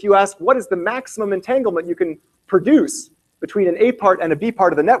 if you ask what is the maximum entanglement you can produce between an A part and a B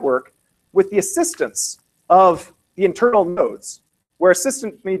part of the network, with the assistance of the internal nodes, where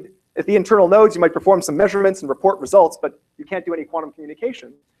assistance means at the internal nodes, you might perform some measurements and report results, but you can't do any quantum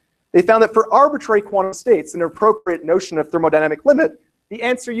communication. They found that for arbitrary quantum states, an appropriate notion of thermodynamic limit, the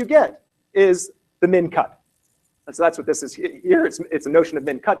answer you get is the min cut. And so that's what this is here. It's a notion of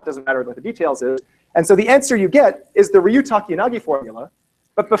min cut. Doesn't matter what the details is. And so the answer you get is the Ryu-Takayanagi formula.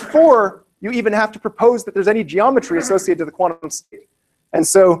 But before you even have to propose that there's any geometry associated to the quantum state. And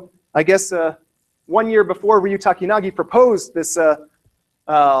so I guess 1 year before Ryu-Takayanagi proposed this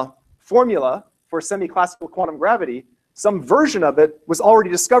formula for semi-classical quantum gravity, some version of it was already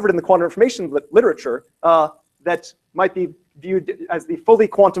discovered in the quantum information literature that might be viewed as the fully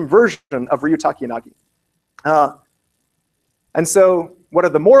quantum version of Ryu-Takayanagi. And so what are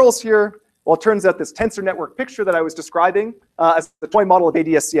the morals here? Well, it turns out this tensor network picture that I was describing as the toy model of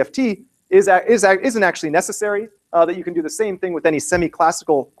ADS-CFT isn't actually necessary, that you can do the same thing with any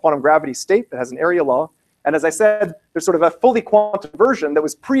semi-classical quantum gravity state that has an area law. And as I said, there's sort of a fully quantum version that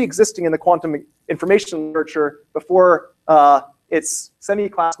was pre-existing in the quantum information literature before its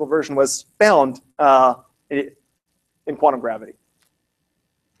semi-classical version was found in quantum gravity.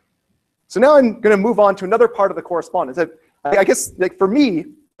 So now I'm going to move on to another part of the correspondence. I guess, like, for me,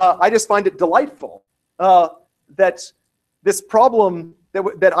 I just find it delightful that this problem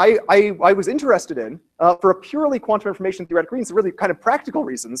that I was interested in for a purely quantum information theoretic reasons, really kind of practical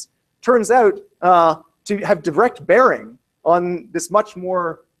reasons, turns out to have direct bearing on this much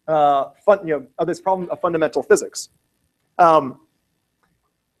more of this problem of fundamental physics. Now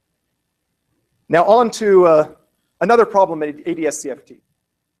on to another problem at ADS-CFT.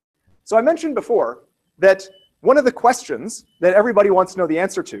 So I mentioned before that one of the questions that everybody wants to know the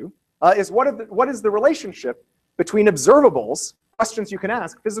answer to is what is the relationship between observables, questions you can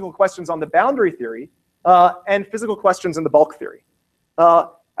ask, physical questions on the boundary theory, and physical questions in the bulk theory.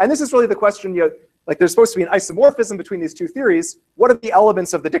 And this is really the question, like there's supposed to be an isomorphism between these two theories. What are the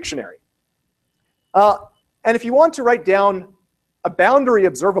elements of the dictionary? And if you want to write down a boundary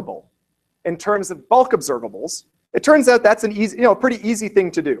observable in terms of bulk observables, it turns out that's an easy, pretty easy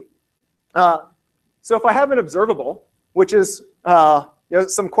thing to do. So if I have an observable, which is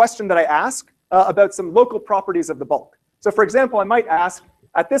some question that I ask about some local properties of the bulk. So for example, I might ask,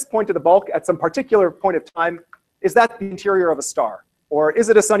 at this point of the bulk, at some particular point of time, is that the interior of a star? Or is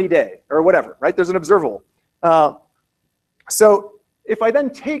it a sunny day? Or whatever, right? There's an observable. So if I then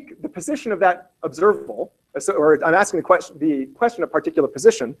take the position of that observable, or I'm asking the question of particular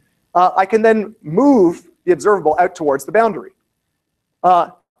position, I can then move the observable out towards the boundary.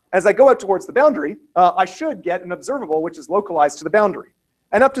 As I go out towards the boundary, I should get an observable which is localized to the boundary.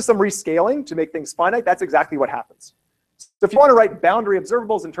 And up to some rescaling to make things finite, that's exactly what happens. So if you want to write boundary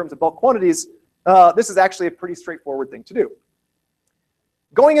observables in terms of bulk quantities, this is actually a pretty straightforward thing to do.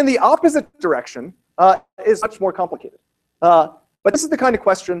 Going in the opposite direction is much more complicated. But this is the kind of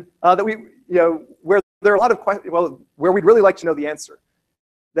question that where there are a lot of where we'd really like to know the answer.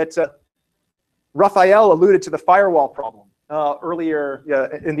 That Raphael alluded to the firewall problem earlier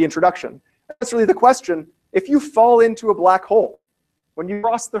in the introduction. That's really the question: if you fall into a black hole, when you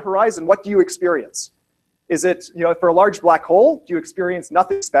cross the horizon, what do you experience? Is it, for a large black hole, do you experience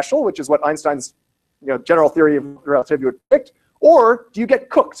nothing special, which is what Einstein's general theory of relativity would predict? Or do you get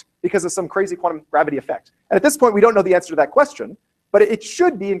cooked because of some crazy quantum gravity effect? And at this point, we don't know the answer to that question, but it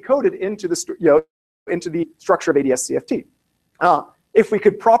should be encoded into the, into the structure of ADS-CFT. If we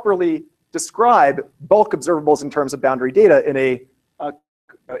could properly describe bulk observables in terms of boundary data in a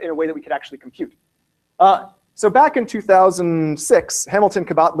way that we could actually compute. So back in 2006, Hamilton,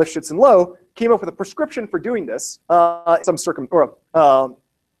 Cabot, Lifshitz, and Lowe came up with a prescription for doing this. Came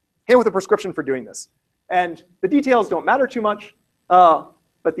with a prescription for doing this. And the details don't matter too much,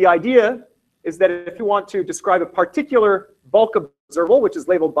 but the idea is that if you want to describe a particular bulk observable, which is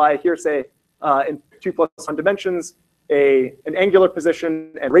labeled by here, say, in 2+1 dimensions, an angular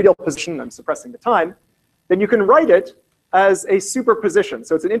position and radial position, I'm suppressing the time, then you can write it as a superposition.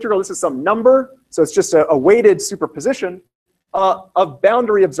 So it's an integral, this is some number, so it's just a weighted superposition of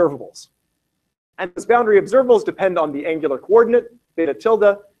boundary observables. And those boundary observables depend on the angular coordinate, theta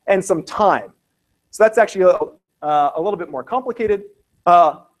tilde, and some time. So that's actually a little bit more complicated.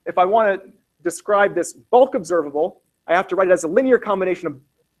 If I want to describe this bulk observable, I have to write it as a linear combination of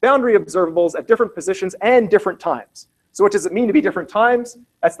boundary observables at different positions and different times. So what does it mean to be different times?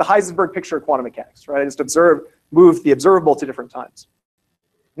 That's the Heisenberg picture of quantum mechanics, right? I just move the observable to different times.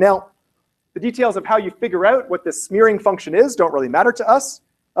 Now, the details of how you figure out what this smearing function is don't really matter to us,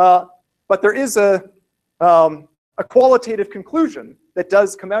 but there is a qualitative conclusion that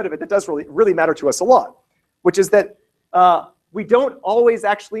does come out of it that does really matter to us a lot, which is that we don't always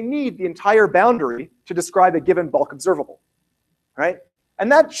actually need the entire boundary to describe a given bulk observable, right? And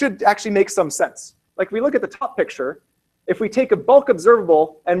that should actually make some sense. Like if we look at the top picture, if we take a bulk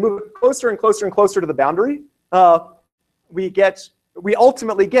observable and move it closer and closer and closer to the boundary, we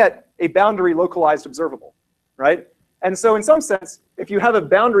ultimately get a boundary localized observable, right? And so in some sense, if you have a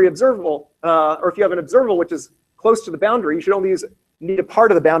boundary observable, or if you have an observable which is close to the boundary, you should only need a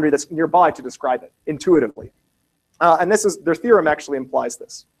part of the boundary that's nearby to describe it intuitively. And their theorem actually implies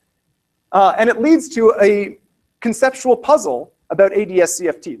this. And it leads to a conceptual puzzle about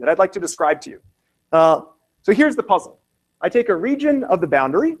ADS-CFT that I'd like to describe to you. So here's the puzzle. I take a region of the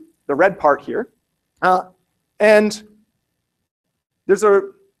boundary, the red part here, and there's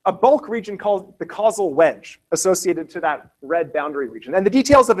a bulk region called the causal wedge associated to that red boundary region. And the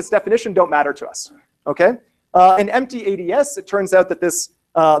details of its definition don't matter to us, okay? In empty ADS, it turns out that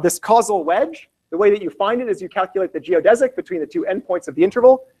this causal wedge, the way that you find it is you calculate the geodesic between the two endpoints of the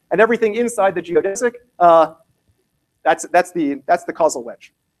interval, and everything inside the geodesic, that's the causal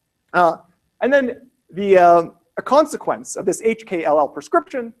wedge. And then a consequence of this HKLL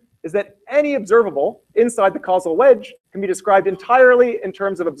prescription is that any observable inside the causal wedge can be described entirely in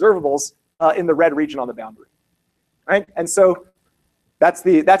terms of observables in the red region on the boundary, right? And so that's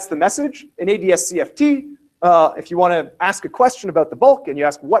the message in ADS-CFT. If you want to ask a question about the bulk and you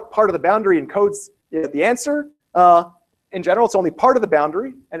ask what part of the boundary encodes the answer, in general, it's only part of the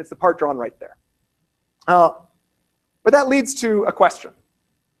boundary, and it's the part drawn right there. But that leads to a question.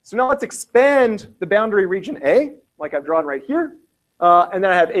 So now let's expand the boundary region A, like I've drawn right here, and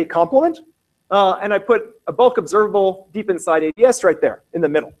then I have A complement, and I put a bulk observable deep inside ADS right there in the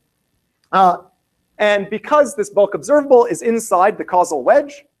middle. And because this bulk observable is inside the causal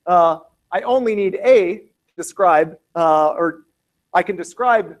wedge, I only need A to describe, or I can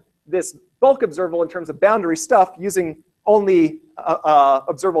describe this bulk observable in terms of boundary stuff using only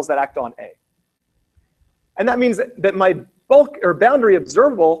observables that act on A. And that means that my bulk or boundary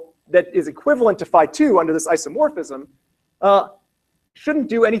observable that is equivalent to phi 2 under this isomorphism shouldn't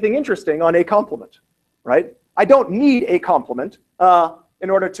do anything interesting on A complement, right? I don't need A complement in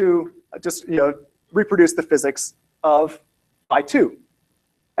order to just reproduce the physics of phi 2.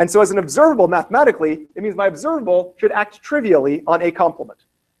 And so as an observable mathematically, it means my observable should act trivially on A complement,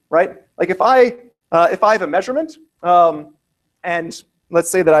 right? Like if I have a measurement, and let's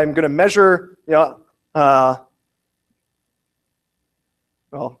say that I'm going to measure, well,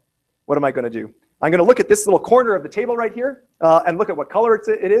 what am I going to do? I'm going to look at this little corner of the table right here and look at what color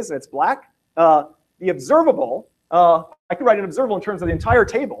it is, and it's black. The observable, I can write an observable in terms of the entire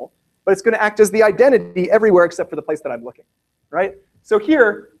table, but it's going to act as the identity everywhere except for the place that I'm looking, right? So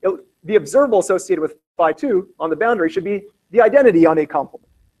here, the observable associated with phi 2 on the boundary should be the identity on A complement.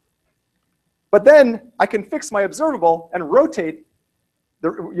 But then I can fix my observable and rotate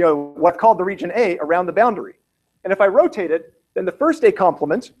what's called the region A around the boundary. And if I rotate it, then the first A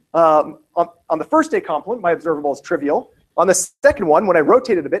complement, on the first A complement, my observable is trivial. On the second one, when I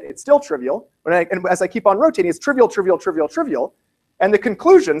rotate it a bit, it's still trivial. And as I keep on rotating, it's trivial, trivial, trivial, trivial. And the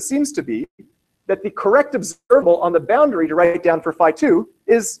conclusion seems to be that the correct observable on the boundary to write down for phi 2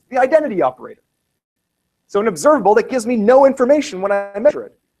 is the identity operator. So an observable that gives me no information when I measure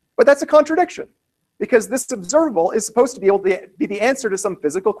it. But that's a contradiction, because this observable is supposed to be able to be the answer to some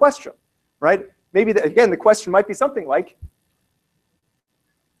physical question, right? Maybe, again, the question might be something like,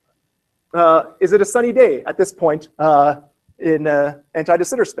 is it a sunny day at this point in anti-de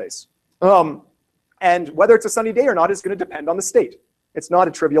Sitter space? And whether it's a sunny day or not is going to depend on the state. It's not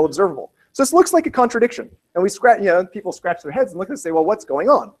a trivial observable. So this looks like a contradiction. And we people scratch their heads and look and say, well, what's going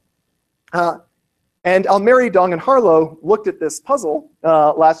on? And Almeri, Dong, and Harlow looked at this puzzle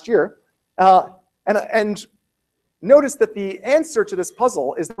last year and noticed that the answer to this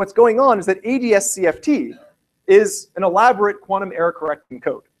puzzle is what's going on is that ADS-CFT is an elaborate quantum error correcting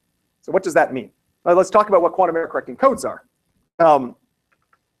code. So what does that mean? Well, let's talk about what quantum error correcting codes are.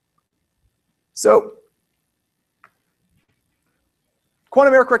 So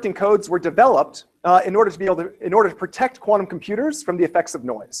quantum error correcting codes were developed in order to protect quantum computers from the effects of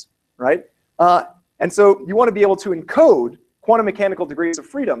noise, right? And so you want to be able to encode quantum mechanical degrees of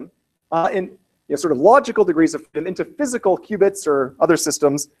freedom in sort of logical degrees of freedom into physical qubits or other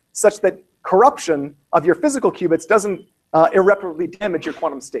systems, such that corruption of your physical qubits doesn't irreparably damage your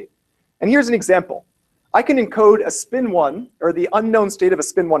quantum state. And here's an example. I can encode a spin 1, or the unknown state of a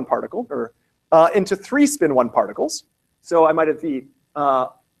spin 1 particle, or into 3 spin 1 particles. So I might have the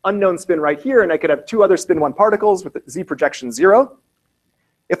unknown spin right here, and I could have 2 other spin 1 particles with the z projection 0.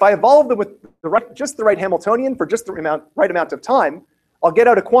 If I evolve them with just the right Hamiltonian for just the right amount of time, I'll get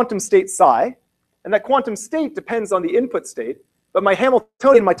out a quantum state psi. And that quantum state depends on the input state, but my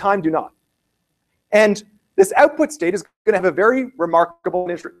Hamiltonian and my time do not. And this output state is going to have a very remarkable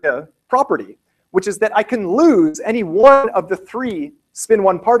property, which is that I can lose any one of the 3 spin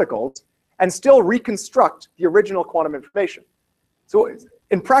 1 particles and still reconstruct the original quantum information. So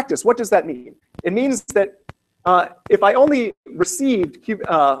in practice, what does that mean? It means that if I only received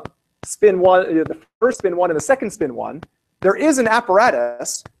spin 1, the first spin 1 and the second spin 1, there is an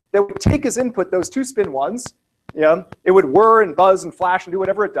apparatus that would take as input those 2 spin 1s. It would whir and buzz and flash and do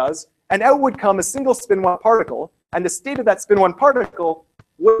whatever it does, and out would come a single spin 1 particle, and the state of that spin 1 particle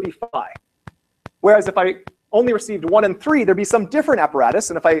would be phi. Whereas if I only received 1 and 3, there'd be some different apparatus,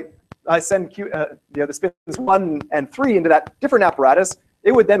 and if I send the spins 1 and 3 into that different apparatus,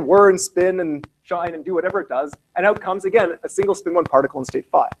 it would then whir and spin and shine and do whatever it does, and out comes, again, a single spin 1 particle in state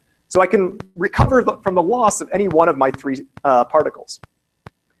phi. So I can recover from the loss of any one of my 3 particles.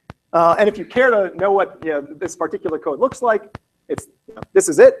 And if you care to know what this particular code looks like, this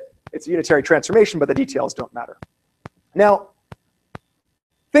is it. It's a unitary transformation, but the details don't matter. Now,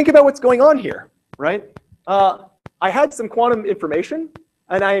 think about what's going on here, right? I had some quantum information,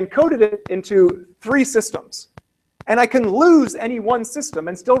 and I encoded it into 3 systems. And I can lose any one system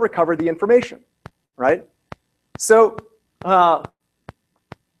and still recover the information, right? So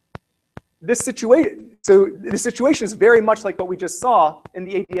this situation is very much like what we just saw in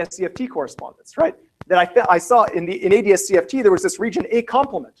the ADS-CFT correspondence, right? That I saw in ADS-CFT, there was this region A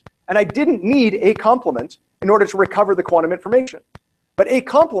complement, and I didn't need A complement in order to recover the quantum information. But A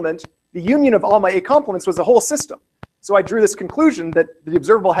complement, the union of all my A complements, was a whole system. So I drew this conclusion that the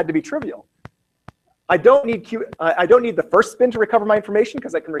observable had to be trivial. I don't need the first spin to recover my information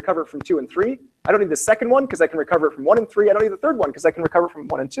because I can recover it from 2 and 3. I don't need the second one because I can recover it from 1 and 3. I don't need the third one because I can recover from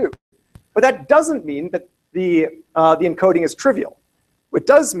 1 and 2. But that doesn't mean that the encoding is trivial. It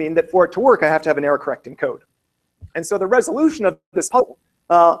does mean that for it to work, I have to have an error-correcting code. And so the resolution of this puzzle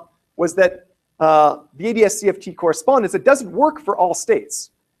was that the ADS-CFT correspondence, it doesn't work for all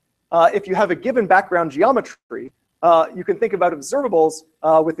states. if you have a given background geometry, you can think about observables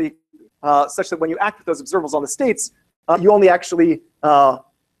with the such that when you act with those observables on the states, you only actually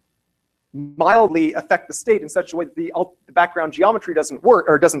mildly affect the state in such a way that the background geometry doesn't work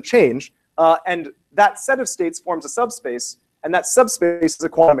or doesn't change, and that set of states forms a subspace, and that subspace is a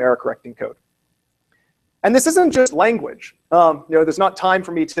quantum error correcting code. And this isn't just language. There's not time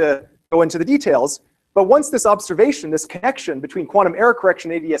for me to go into the details, but once this observation, this connection between quantum error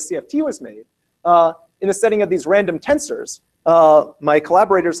correction and ADS-CFT was made, in the setting of these random tensors, my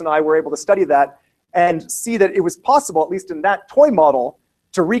collaborators and I were able to study that and see that it was possible, at least in that toy model,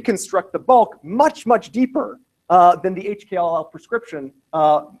 to reconstruct the bulk much, much deeper than the HKLL prescription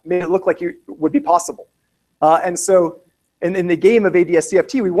made it look like it would be possible. And so in the game of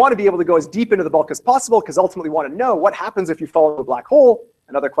ADS-CFT, we want to be able to go as deep into the bulk as possible because ultimately we want to know what happens if you fall into a black hole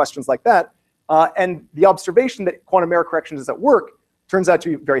and other questions like that. And the observation that quantum error correction is at work turns out to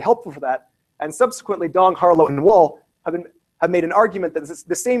be very helpful for that. And subsequently, Dong, Harlow, and Wall have made an argument that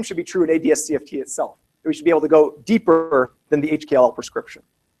the same should be true in ADS-CFT itself. That we should be able to go deeper than the HKLL prescription.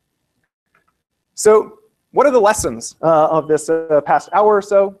 So what are the lessons of this past hour or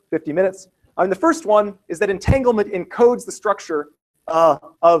so, 50 minutes? The first one is that entanglement encodes the structure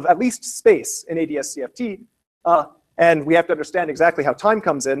of at least space in ADS-CFT, and we have to understand exactly how time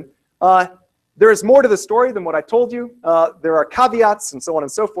comes in. There is more to the story than what I told you. There are caveats and so on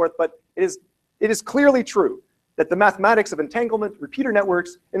and so forth, but it is clearly true that the mathematics of entanglement, repeater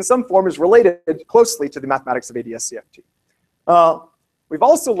networks, in some form is related closely to the mathematics of ADS-CFT. We've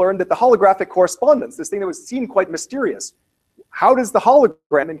also learned that the holographic correspondence, this thing that was seen quite mysterious, how does the hologram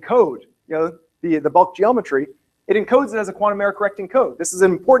encode the bulk geometry? It encodes it as a quantum error correcting code. This is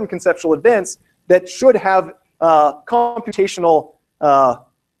an important conceptual advance that should have computational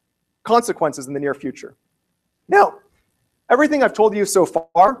consequences in the near future. Now, everything I've told you so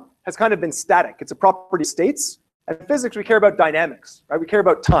far has kind of been static. It's a property of states. And in physics, we care about dynamics, right? We care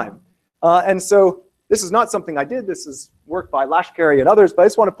about time. And so this is not something I did. This is work by Lashkari and others. But I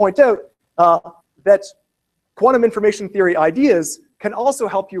just want to point out that quantum information theory ideas can also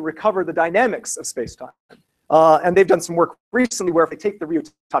help you recover the dynamics of space-time. And they've done some work recently where if they take the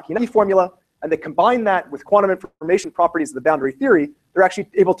Ryutaki formula and they combine that with quantum information properties of the boundary theory, they're actually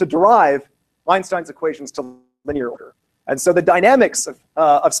able to derive Einstein's equations to linear order. And so the dynamics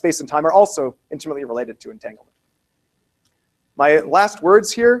of space and time are also intimately related to entanglement. My last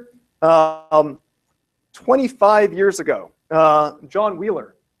words here, 25 years ago, John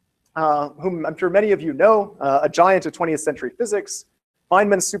Wheeler, whom I'm sure many of you know, a giant of 20th century physics,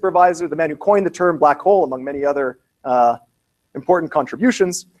 Feynman's supervisor, the man who coined the term black hole, among many other important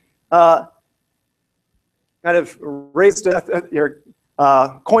contributions, kind of coined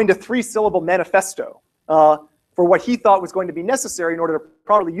a 3-syllable manifesto for what he thought was going to be necessary in order to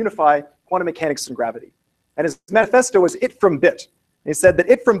properly unify quantum mechanics and gravity. And his manifesto was it from bit. And he said that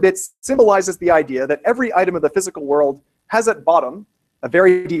it from bit symbolizes the idea that every item of the physical world has at bottom, a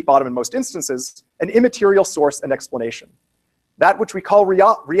very deep bottom in most instances, an immaterial source and explanation. That which we call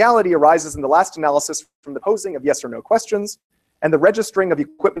reality arises in the last analysis from the posing of yes or no questions and the registering of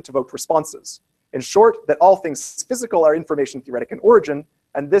equipment to evoke responses. In short, that all things physical are information theoretic in origin,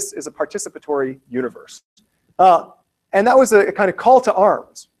 and this is a participatory universe. And that was a kind of call to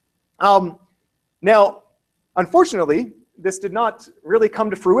arms. Now, unfortunately, this did not really come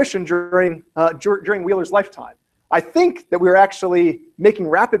to fruition during Wheeler's lifetime. I think that we're actually making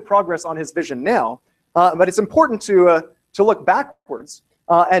rapid progress on his vision now, but it's important to look backwards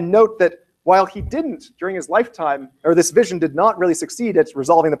and note that while he didn't, during his lifetime, or this vision did not really succeed at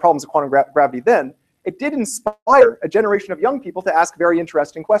resolving the problems of quantum gravity then, it did inspire a generation of young people to ask very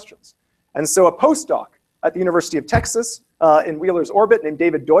interesting questions. And so a postdoc at the University of Texas in Wheeler's orbit named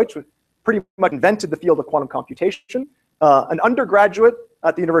David Deutsch pretty much invented the field of quantum computation. An undergraduate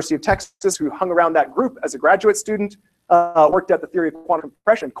at the University of Texas who hung around that group as a graduate student, worked out the theory of quantum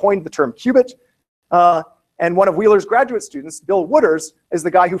compression, coined the term qubit. And one of Wheeler's graduate students, Bill Wooders, is the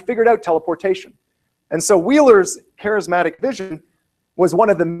guy who figured out teleportation. And so Wheeler's charismatic vision was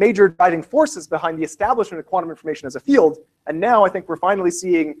one of the major driving forces behind the establishment of quantum information as a field. And now I think we're finally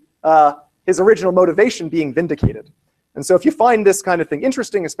seeing his original motivation being vindicated. And so if you find this kind of thing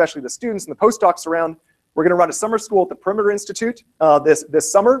interesting, especially the students and the postdocs around, we're going to run a summer school at the Perimeter Institute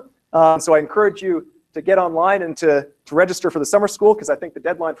this summer. So I encourage you to get online and to register for the summer school, because I think the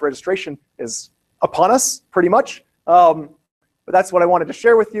deadline for registration is upon us, pretty much. But that's what I wanted to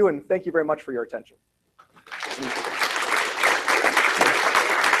share with you, and thank you very much for your attention.